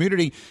school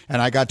community,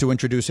 and I got to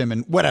introduce him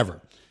and whatever.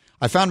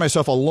 I found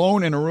myself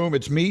alone in a room.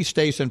 It's me,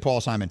 Stace, and Paul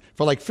Simon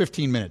for like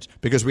 15 minutes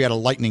because we had a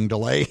lightning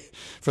delay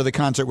for the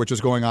concert, which was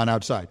going on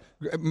outside.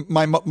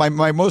 My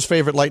most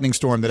favorite lightning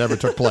storm that ever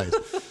took place.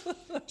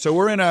 So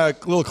we're in a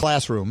little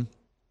classroom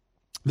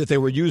that they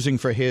were using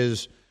for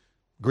his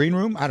green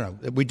room. I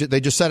don't know. They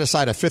just set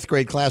aside a fifth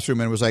grade classroom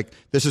and it was like,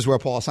 this is where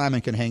Paul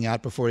Simon can hang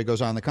out before he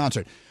goes on the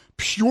concert.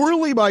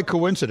 Purely by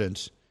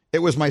coincidence, it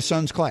was my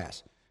son's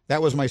class.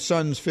 That was my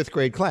son's fifth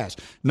grade class.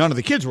 None of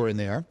the kids were in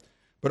there.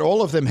 But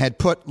all of them had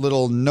put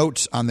little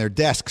notes on their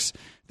desks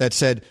that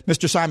said,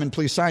 Mr. Simon,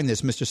 please sign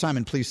this. Mr.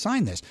 Simon, please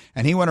sign this.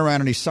 And he went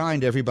around and he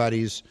signed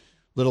everybody's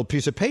little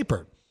piece of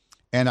paper.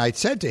 And I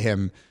said to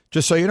him,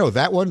 just so you know,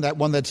 that one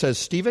that says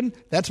Stephen,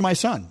 that's my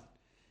son.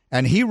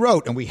 And he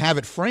wrote, and we have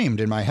it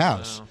framed in my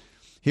house. Wow.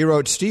 He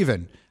wrote,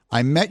 Stephen,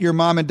 I met your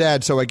mom and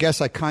dad, so I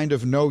guess I kind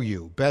of know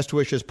you. Best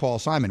wishes, Paul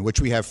Simon,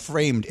 which we have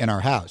framed in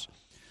our house.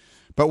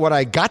 But what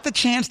I got the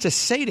chance to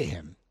say to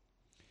him,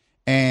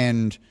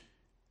 and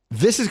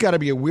this has got to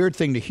be a weird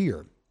thing to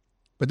hear,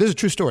 but this is a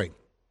true story.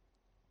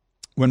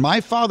 When my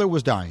father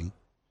was dying,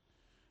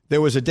 there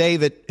was the day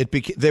that it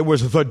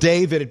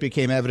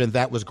became evident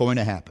that was going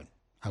to happen.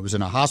 I was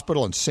in a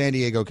hospital in San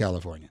Diego,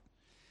 California.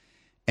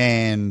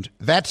 And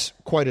that's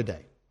quite a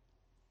day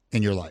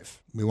in your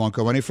life. We won't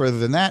go any further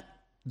than that.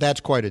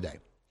 That's quite a day.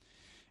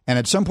 And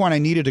at some point I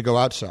needed to go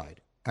outside.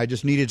 I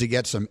just needed to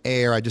get some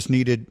air. I just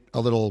needed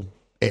a little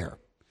air.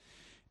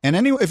 And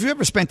anyway, if you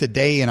ever spent a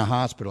day in a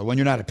hospital when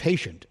you're not a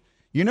patient,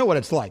 you know what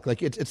it's like.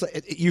 Like it's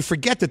like, you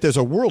forget that there's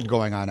a world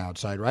going on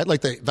outside, right?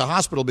 Like the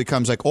hospital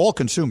becomes like all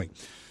consuming.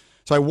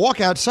 So I walk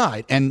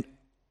outside and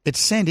it's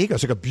San Diego.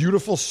 It's like a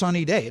beautiful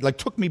sunny day. It like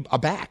took me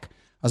aback.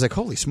 I was like,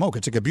 holy smoke,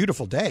 it's like a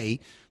beautiful day.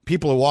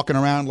 People are walking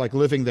around like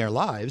living their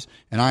lives.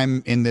 And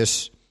I'm in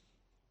this,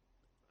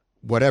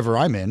 whatever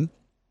I'm in.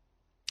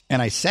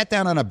 And I sat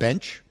down on a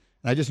bench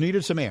and I just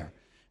needed some air.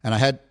 And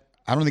I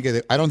don't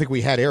think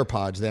we had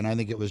AirPods then. I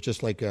think it was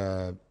just like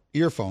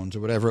earphones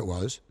or whatever it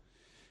was.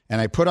 And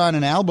I put on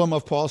an album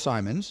of Paul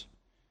Simon's,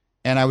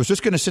 and I was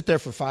just going to sit there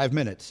for 5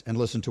 minutes and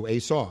listen to a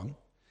song.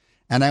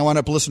 And I wound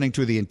up listening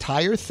to the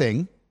entire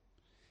thing,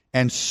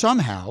 and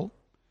somehow,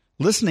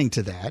 listening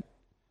to that,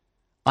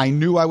 I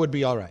knew I would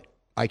be all right.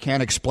 I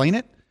can't explain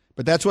it,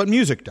 but that's what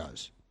music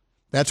does.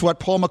 That's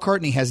what Paul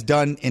McCartney has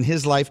done in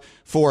his life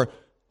for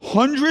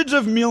hundreds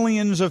of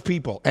millions of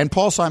people, and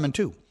Paul Simon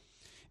too.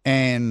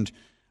 And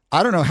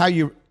I don't know how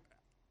you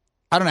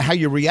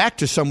react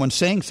to someone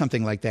saying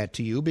something like that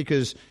to you,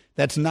 because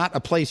that's not a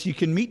place you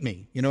can meet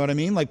me. You know what I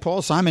mean? Like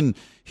Paul Simon,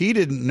 he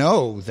didn't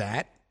know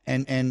that.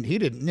 And he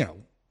didn't,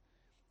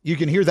 you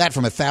can hear that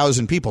from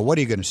 1,000 people. What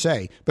are you going to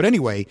say? But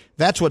anyway,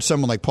 that's what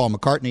someone like Paul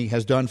McCartney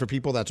has done for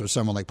people. That's what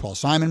someone like Paul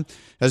Simon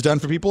has done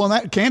for people. And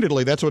that,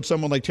 candidly, that's what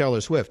someone like Taylor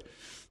Swift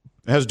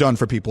has done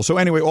for people. So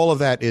anyway, all of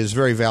that is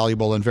very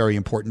valuable and very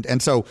important.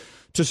 And so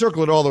to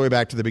circle it all the way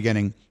back to the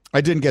beginning,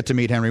 I didn't get to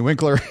meet Henry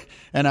Winkler,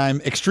 and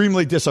I'm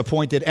extremely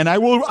disappointed. And I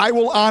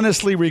will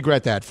honestly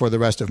regret that for the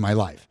rest of my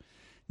life.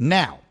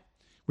 Now,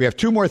 we have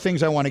two more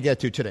things I want to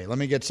get to today. Let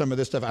me get some of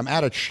this stuff. I'm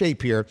out of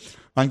shape here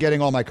on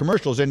getting all my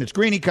commercials in. It's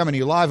Greeny coming to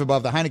you live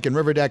above the Heineken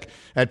River Deck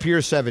at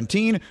Pier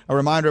 17. A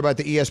reminder about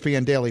the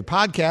ESPN Daily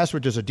Podcast,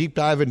 which is a deep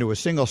dive into a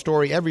single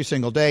story every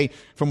single day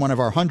from one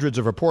of our hundreds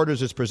of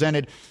reporters. It's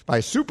presented by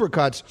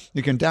Supercuts.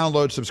 You can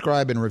download,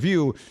 subscribe, and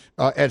review.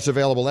 It's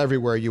available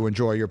everywhere you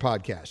enjoy your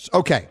podcasts.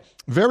 Okay,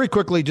 very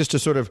quickly, just to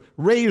sort of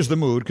raise the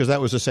mood, because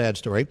that was a sad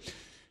story.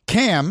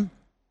 Cam,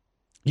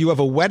 you have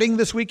a wedding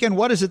this weekend.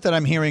 What is it that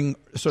I'm hearing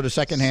sort of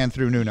secondhand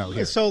through Nuno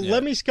here? So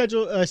let me set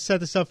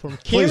this up for him.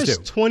 Cam is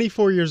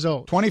 24 years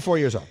old. 24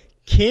 years old.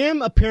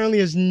 Cam apparently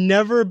has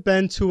never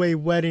been to a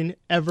wedding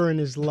ever in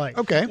his life.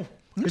 Okay.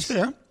 That's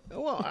fair.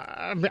 Well,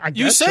 I guess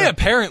you say so.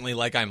 Apparently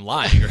like I'm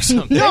lying or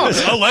something. No,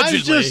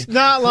 allegedly. I'm just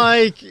not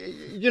like,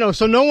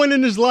 so no one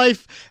in his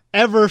life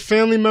ever,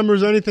 family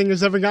members or anything,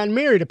 has ever gotten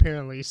married,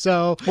 apparently.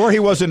 So, or he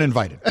wasn't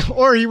invited.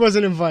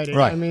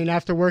 Right. I mean,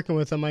 after working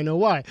with him, I know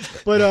why.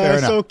 But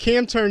so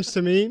Cam turns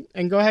to me,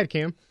 and go ahead,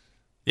 Cam.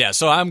 Yeah,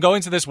 so I'm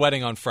going to this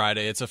wedding on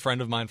Friday. It's a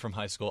friend of mine from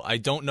high school. I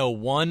don't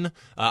know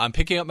I'm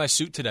picking up my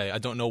suit today. I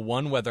don't know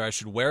whether I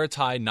should wear a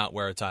tie, not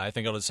wear a tie. I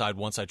think I'll decide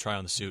once I try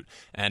on the suit.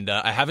 And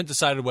I haven't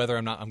decided whether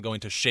I'm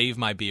going to shave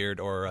my beard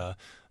or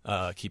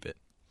keep it.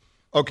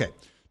 Okay,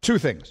 two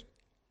things.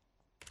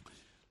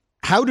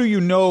 How do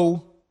you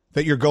know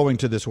that you're going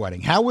to this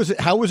wedding? How was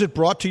it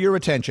brought to your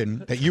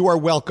attention that you are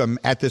welcome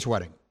at this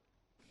wedding?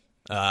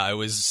 I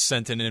was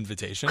sent an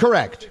invitation.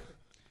 Correct.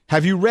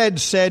 Have you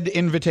read said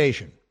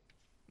invitation?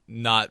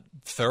 Not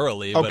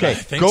thoroughly, okay. But I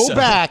think Go so.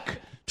 back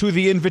to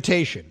the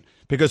invitation,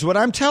 because what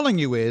I'm telling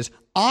you is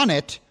on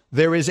it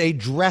there is a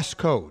dress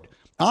code.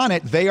 On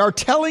it, they are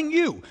telling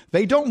you,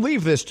 they don't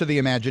leave this to the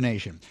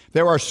imagination.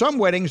 There are some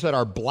weddings that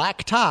are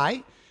black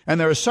tie, and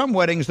there are some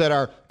weddings that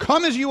are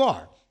come as you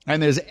are,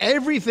 and there's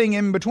everything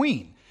in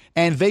between.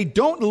 And they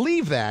don't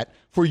leave that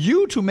for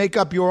you to make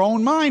up your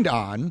own mind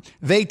on.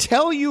 They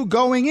tell you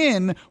going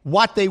in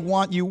what they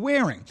want you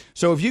wearing.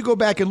 So if you go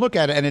back and look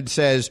at it and it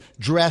says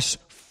dress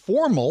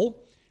formal,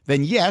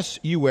 then yes,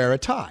 you wear a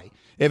tie.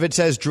 If it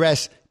says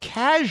dress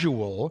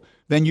casual,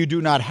 then you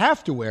do not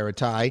have to wear a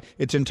tie.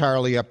 It's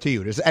entirely up to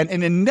you. And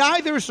in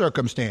neither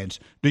circumstance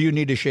do you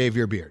need to shave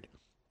your beard.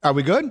 Are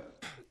we good?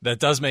 That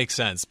does make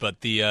sense,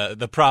 but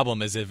the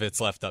problem is if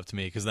it's left up to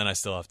me, because then I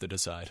still have to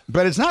decide.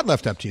 But it's not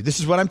left up to you. This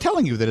is what I'm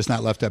telling you, that it's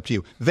not left up to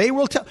you. They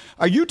will tell.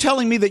 Are you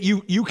telling me that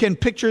you can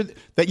picture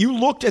that you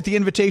looked at the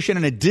invitation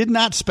and it did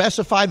not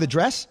specify the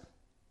dress?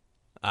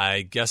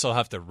 I guess I'll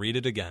have to read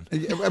it again.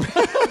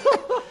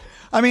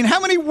 I mean, how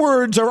many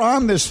words are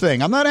on this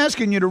thing? I'm not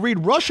asking you to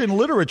read Russian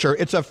literature.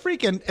 It's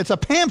a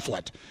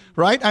pamphlet,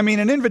 right? I mean,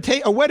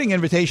 a wedding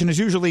invitation is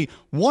usually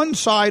one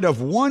side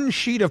of one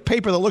sheet of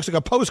paper that looks like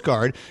a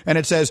postcard, and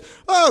it says,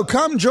 "Oh,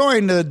 come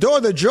join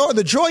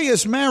the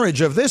joyous marriage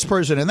of this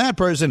person and that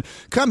person.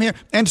 Come here."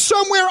 And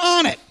somewhere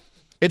on it,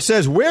 it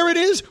says where it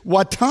is,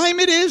 what time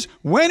it is,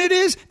 when it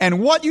is, and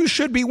what you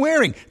should be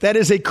wearing. That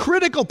is a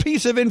critical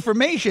piece of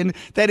information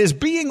that is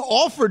being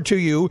offered to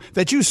you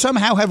that you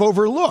somehow have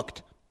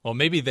overlooked. Well,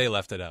 maybe they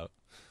left it out.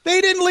 They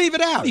didn't leave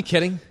it out. Are you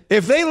kidding?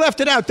 If they left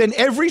it out, then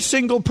every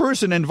single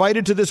person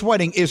invited to this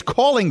wedding is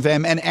calling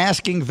them and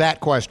asking that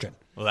question.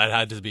 Well, that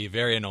had to be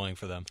very annoying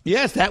for them.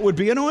 Yes, that would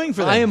be annoying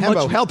for them.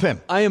 Help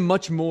him. I am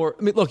much more.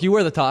 I mean, look, you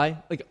wear the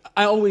tie. Like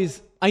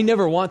I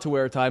never want to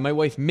wear a tie. My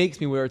wife makes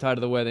me wear a tie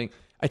to the wedding.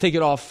 I take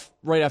it off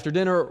right after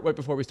dinner, right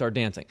before we start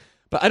dancing.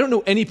 But I don't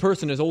know any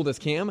person as old as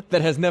Cam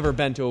that has never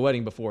been to a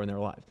wedding before in their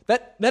life.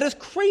 That is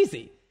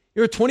crazy.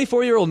 You're a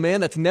 24-year-old man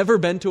that's never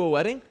been to a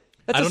wedding?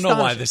 That's I don't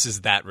know why this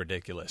is that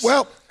ridiculous.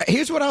 Well,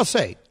 here's what I'll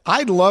say.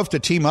 I'd love to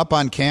team up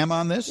on Cam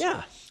on this.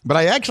 Yeah. But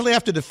I actually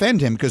have to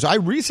defend him because I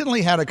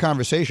recently had a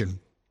conversation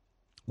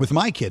with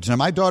my kids. Now,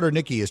 my daughter,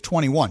 Nikki, is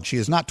 21. She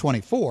is not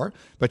 24,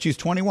 but she's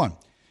 21.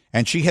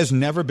 And she has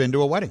never been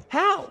to a wedding.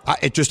 How?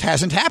 It just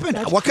hasn't happened.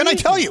 That's what can I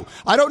crazy. tell you?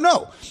 I don't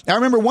know. I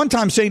remember one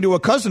time saying to a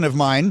cousin of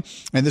mine,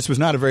 and this was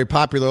not a very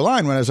popular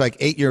line when I was like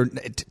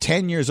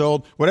 10 years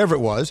old, whatever it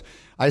was.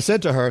 I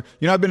said to her,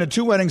 I've been to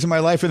 2 weddings in my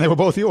life and they were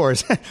both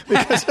yours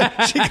because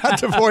she got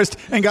divorced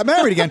and got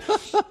married again.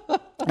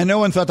 And no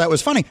one thought that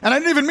was funny. And I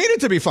didn't even mean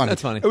it to be funny.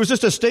 That's funny. It was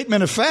just a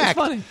statement of fact.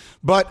 That's funny.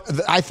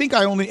 But I think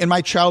in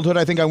my childhood,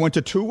 I think I went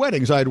to 2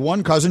 weddings. I had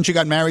one cousin, she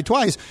got married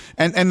twice.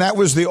 And that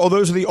was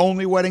those are the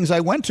only weddings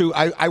I went to.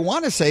 I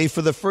want to say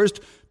for the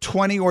first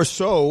 20 or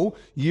so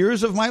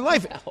years of my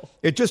life. Wow.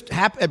 It just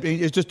happened.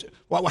 It's just,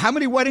 how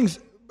many weddings?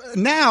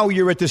 Now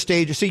you're at the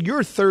stage,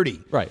 you're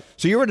 30. Right.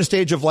 So you're at a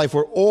stage of life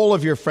where all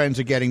of your friends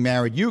are getting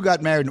married. You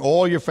got married and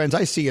all your friends,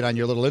 I see it on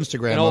your little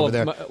Instagram And all over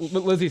there. of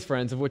Lizzie's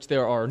friends, of which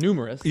there are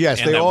numerous. Yes,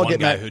 and they that all one get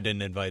guy married. who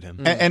didn't invite him.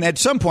 And at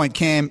some point,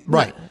 Cam,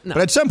 right. No.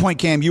 But at some point,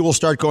 Cam, you will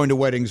start going to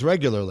weddings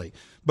regularly.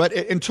 But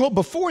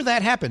before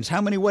that happens, how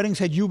many weddings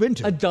had you been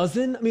to? A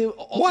dozen? I mean,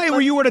 Why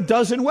were you at a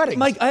dozen weddings?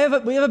 Mike,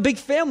 we have a big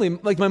family.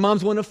 Like, my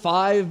mom's one of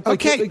 5.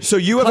 Okay, so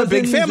you have a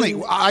big cousins family.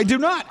 and- I do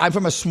not. I'm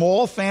from a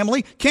small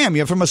family. Cam,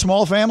 you're from a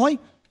small family?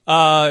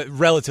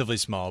 Relatively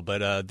small,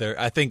 but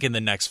I think in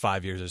the next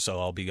 5 years or so,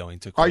 I'll be going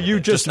to. Are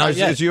you just not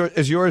yet?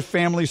 is your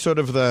family sort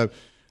of the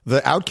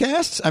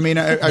outcasts? I mean,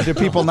 do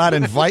people not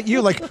invite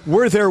you? Like,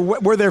 were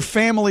there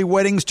family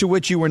weddings to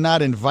which you were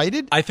not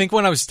invited? I think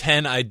when I was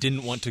 10, I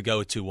didn't want to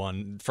go to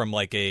one from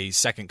like a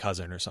second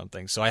cousin or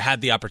something. So I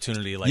had the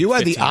opportunity. Like You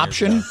had the 15 years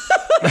option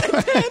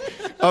ago.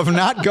 of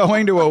not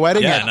going to a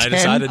wedding Yeah, at and 10? I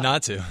decided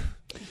not to.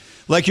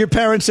 Like your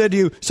parents said to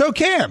you, "So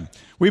Cam,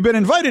 we've been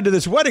invited to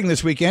this wedding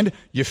this weekend.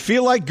 You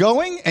feel like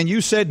going?" And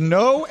you said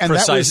no, and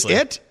Precisely.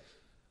 that was it?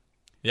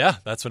 Yeah,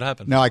 that's what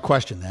happened. No, I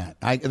question that.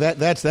 That's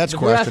The veracity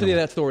questionable. of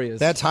that story is.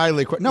 That's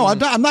highly no.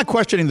 I'm not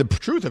questioning the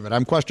truth of it.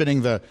 I'm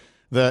questioning the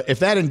if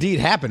that indeed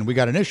happened, we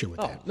got an issue with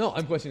that. No,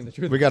 I'm questioning the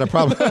truth. We got a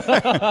problem.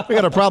 We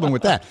got a problem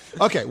with that.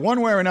 Okay,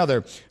 one way or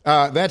another,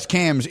 that's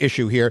Cam's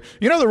issue here.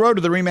 The road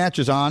to the rematch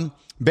is on.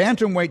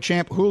 Bantamweight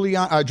champ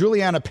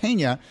Juliana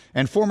Pena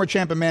and former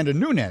champ Amanda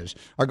Nunes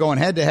are going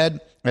head-to-head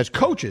as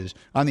coaches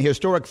on the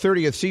historic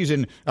 30th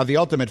season of The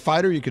Ultimate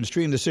Fighter. You can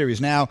stream the series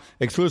now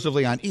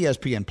exclusively on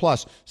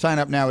ESPN+. Sign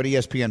up now at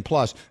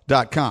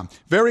ESPNplus.com.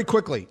 Very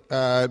quickly,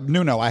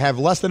 Nuno, I have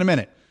less than a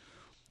minute.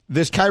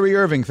 This Kyrie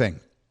Irving thing.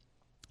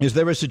 Is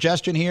there a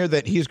suggestion here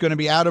that he's going to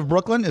be out of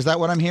Brooklyn? Is that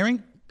what I'm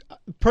hearing?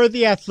 Per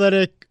The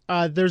Athletic,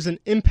 there's an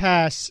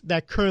impasse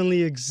that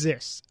currently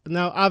exists.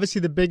 Now,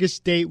 obviously, the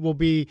biggest date will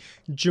be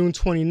June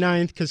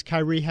 29th because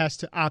Kyrie has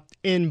to opt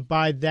in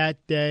by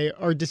that day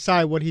or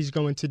decide what he's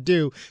going to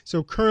do.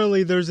 So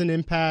currently, there's an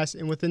impasse,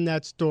 and within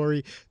that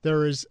story,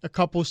 there is a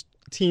couple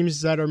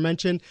teams that are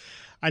mentioned.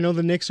 I know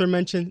the Knicks are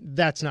mentioned.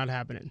 That's not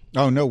happening.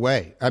 Oh, no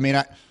way. I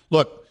mean,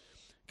 look,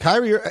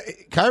 Kyrie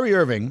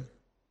Irving,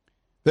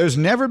 there's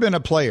never been a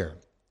player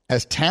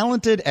as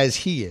talented as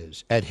he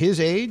is at his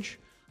age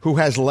who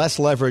has less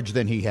leverage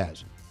than he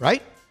has,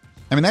 right?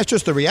 I mean, that's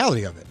just the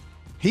reality of it.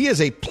 He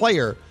is a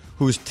player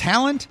whose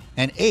talent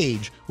and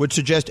age would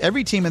suggest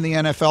every team in the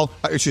in the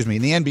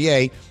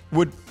NBA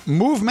would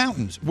move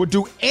mountains, would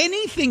do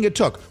anything it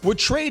took, would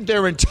trade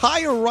their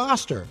entire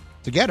roster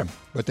to get him,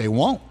 but they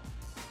won't.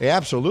 They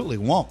absolutely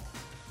won't.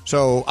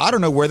 So I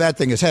don't know where that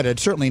thing is headed.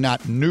 It's certainly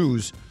not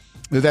news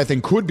that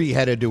thing could be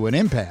headed to an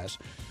impasse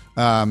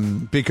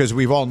because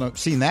we've all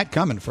seen that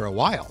coming for a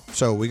while.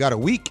 So we got a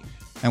week,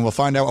 and we'll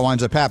find out what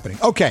winds up happening.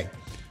 Okay,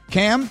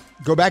 Cam,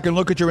 go back and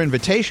look at your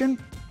invitation.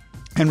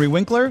 Henry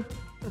Winkler,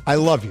 I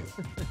love you.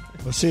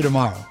 We'll see you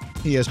tomorrow.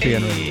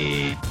 ESPN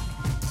Radio.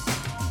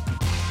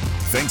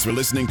 Thanks for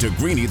listening to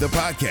Greeny the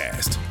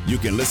podcast. You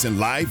can listen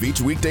live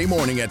each weekday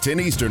morning at 10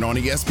 Eastern on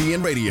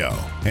ESPN Radio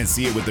and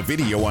see it with the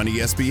video on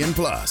ESPN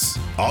Plus.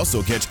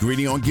 Also catch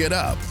Greeny on Get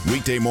Up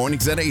weekday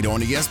mornings at 8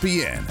 on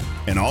ESPN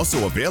and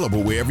also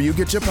available wherever you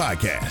get your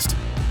podcast.